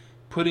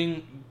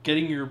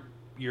 Getting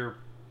your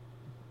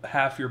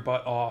half your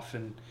butt off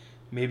and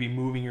maybe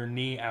moving your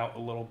knee out a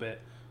little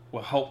bit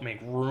will help make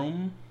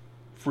room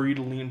for you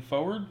to lean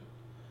forward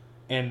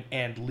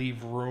and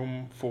leave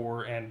room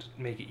for and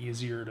make it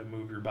easier to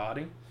move your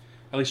body.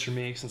 At least for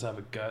me, since I have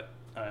a gut,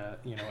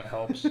 it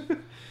helps.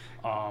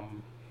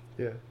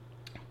 Yeah.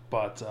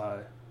 But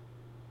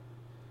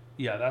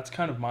yeah, that's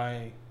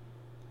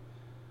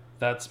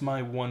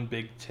my one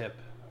big tip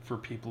for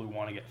people who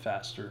want to get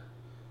faster,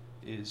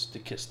 is to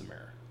kiss the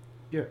mirror.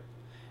 Yeah.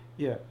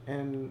 Yeah,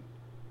 and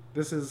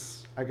this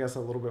is, I guess, a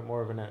little bit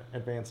more of an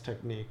advanced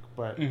technique,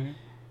 but mm-hmm.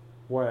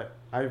 what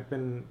I've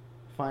been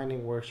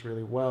finding works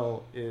really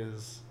well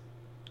is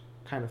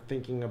kind of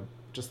thinking,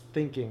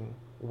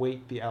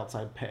 weight the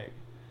outside peg,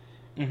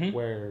 mm-hmm.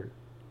 where,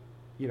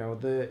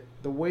 the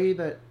way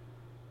that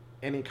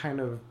any kind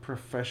of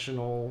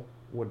professional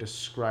would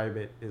describe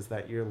it is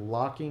that you're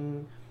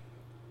locking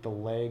the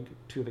leg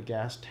to the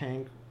gas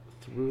tank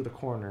through the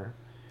corner.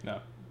 No.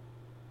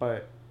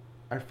 But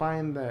I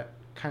find that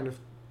kind of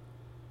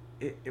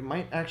it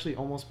might actually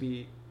almost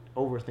be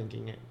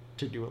overthinking it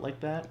to do it like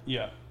that.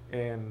 Yeah.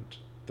 And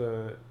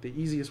the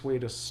easiest way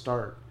to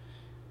start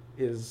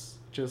is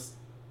just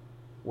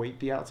weight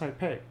the outside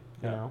peg,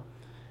 you know?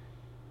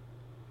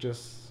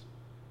 Just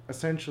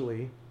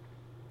essentially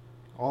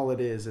all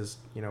it is,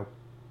 you know,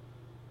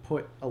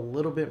 put a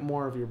little bit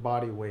more of your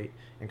body weight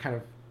and kind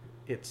of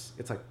it's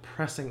like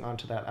pressing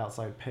onto that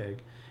outside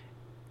peg,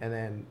 and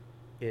then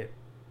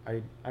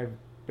I've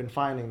been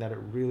finding that it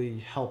really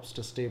helps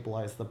to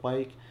stabilize the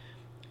bike,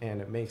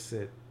 and it makes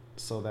it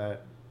so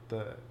that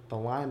the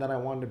line that I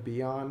want to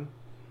be on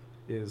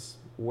is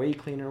way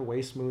cleaner,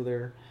 way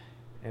smoother,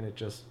 and it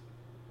just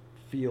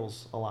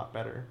feels a lot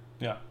better.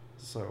 Yeah.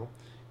 So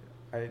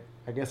I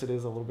guess it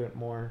is a little bit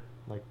more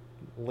like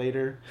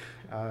later,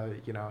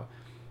 you know,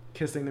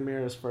 kissing the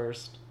mirrors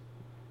first,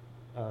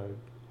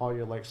 all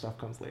your leg stuff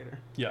comes later.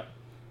 Yeah.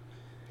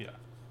 Yeah.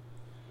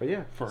 But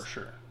yeah. For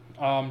sure.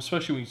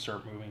 Especially when you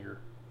start moving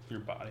your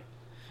body.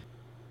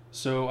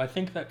 So I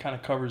think that kind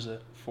of covers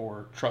it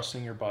for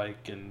trusting your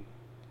bike and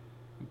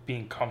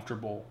being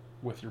comfortable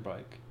with your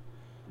bike.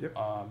 Yep.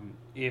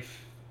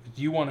 If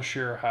you want to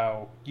share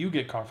how you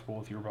get comfortable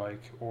with your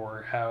bike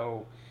or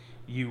how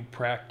you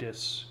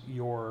practice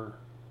your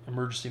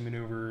emergency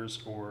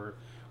maneuvers or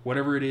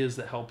whatever it is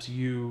that helps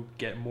you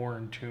get more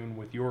in tune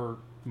with your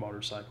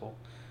motorcycle,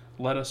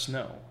 let us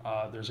know.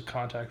 There's a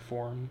contact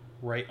form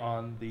right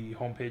on the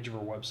homepage of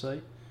our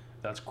website.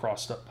 That's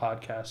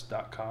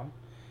crosseduppodcast.com.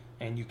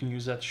 And you can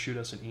use that to shoot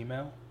us an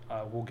email.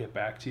 We'll get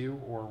back to you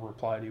or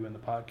reply to you in the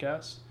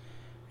podcast.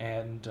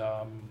 And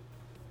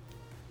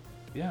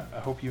yeah, I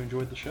hope you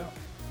enjoyed the show.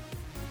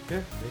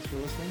 Yeah, thanks for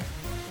listening.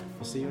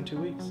 We'll see you in 2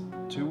 weeks.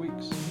 2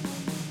 weeks.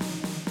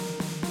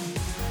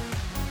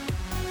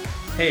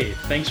 Hey,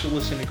 thanks for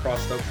listening to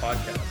Crossed Up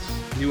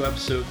Podcasts. New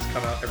episodes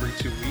come out every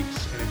 2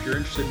 weeks, and if you're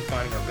interested in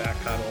finding our back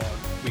catalog,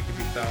 we can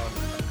be found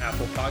on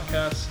Apple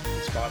Podcasts,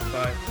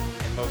 Spotify,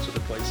 and most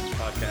other places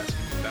podcasts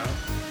can be found.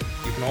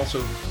 You can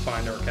also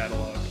find our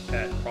catalog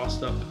at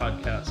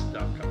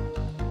crosseduppodcast.com.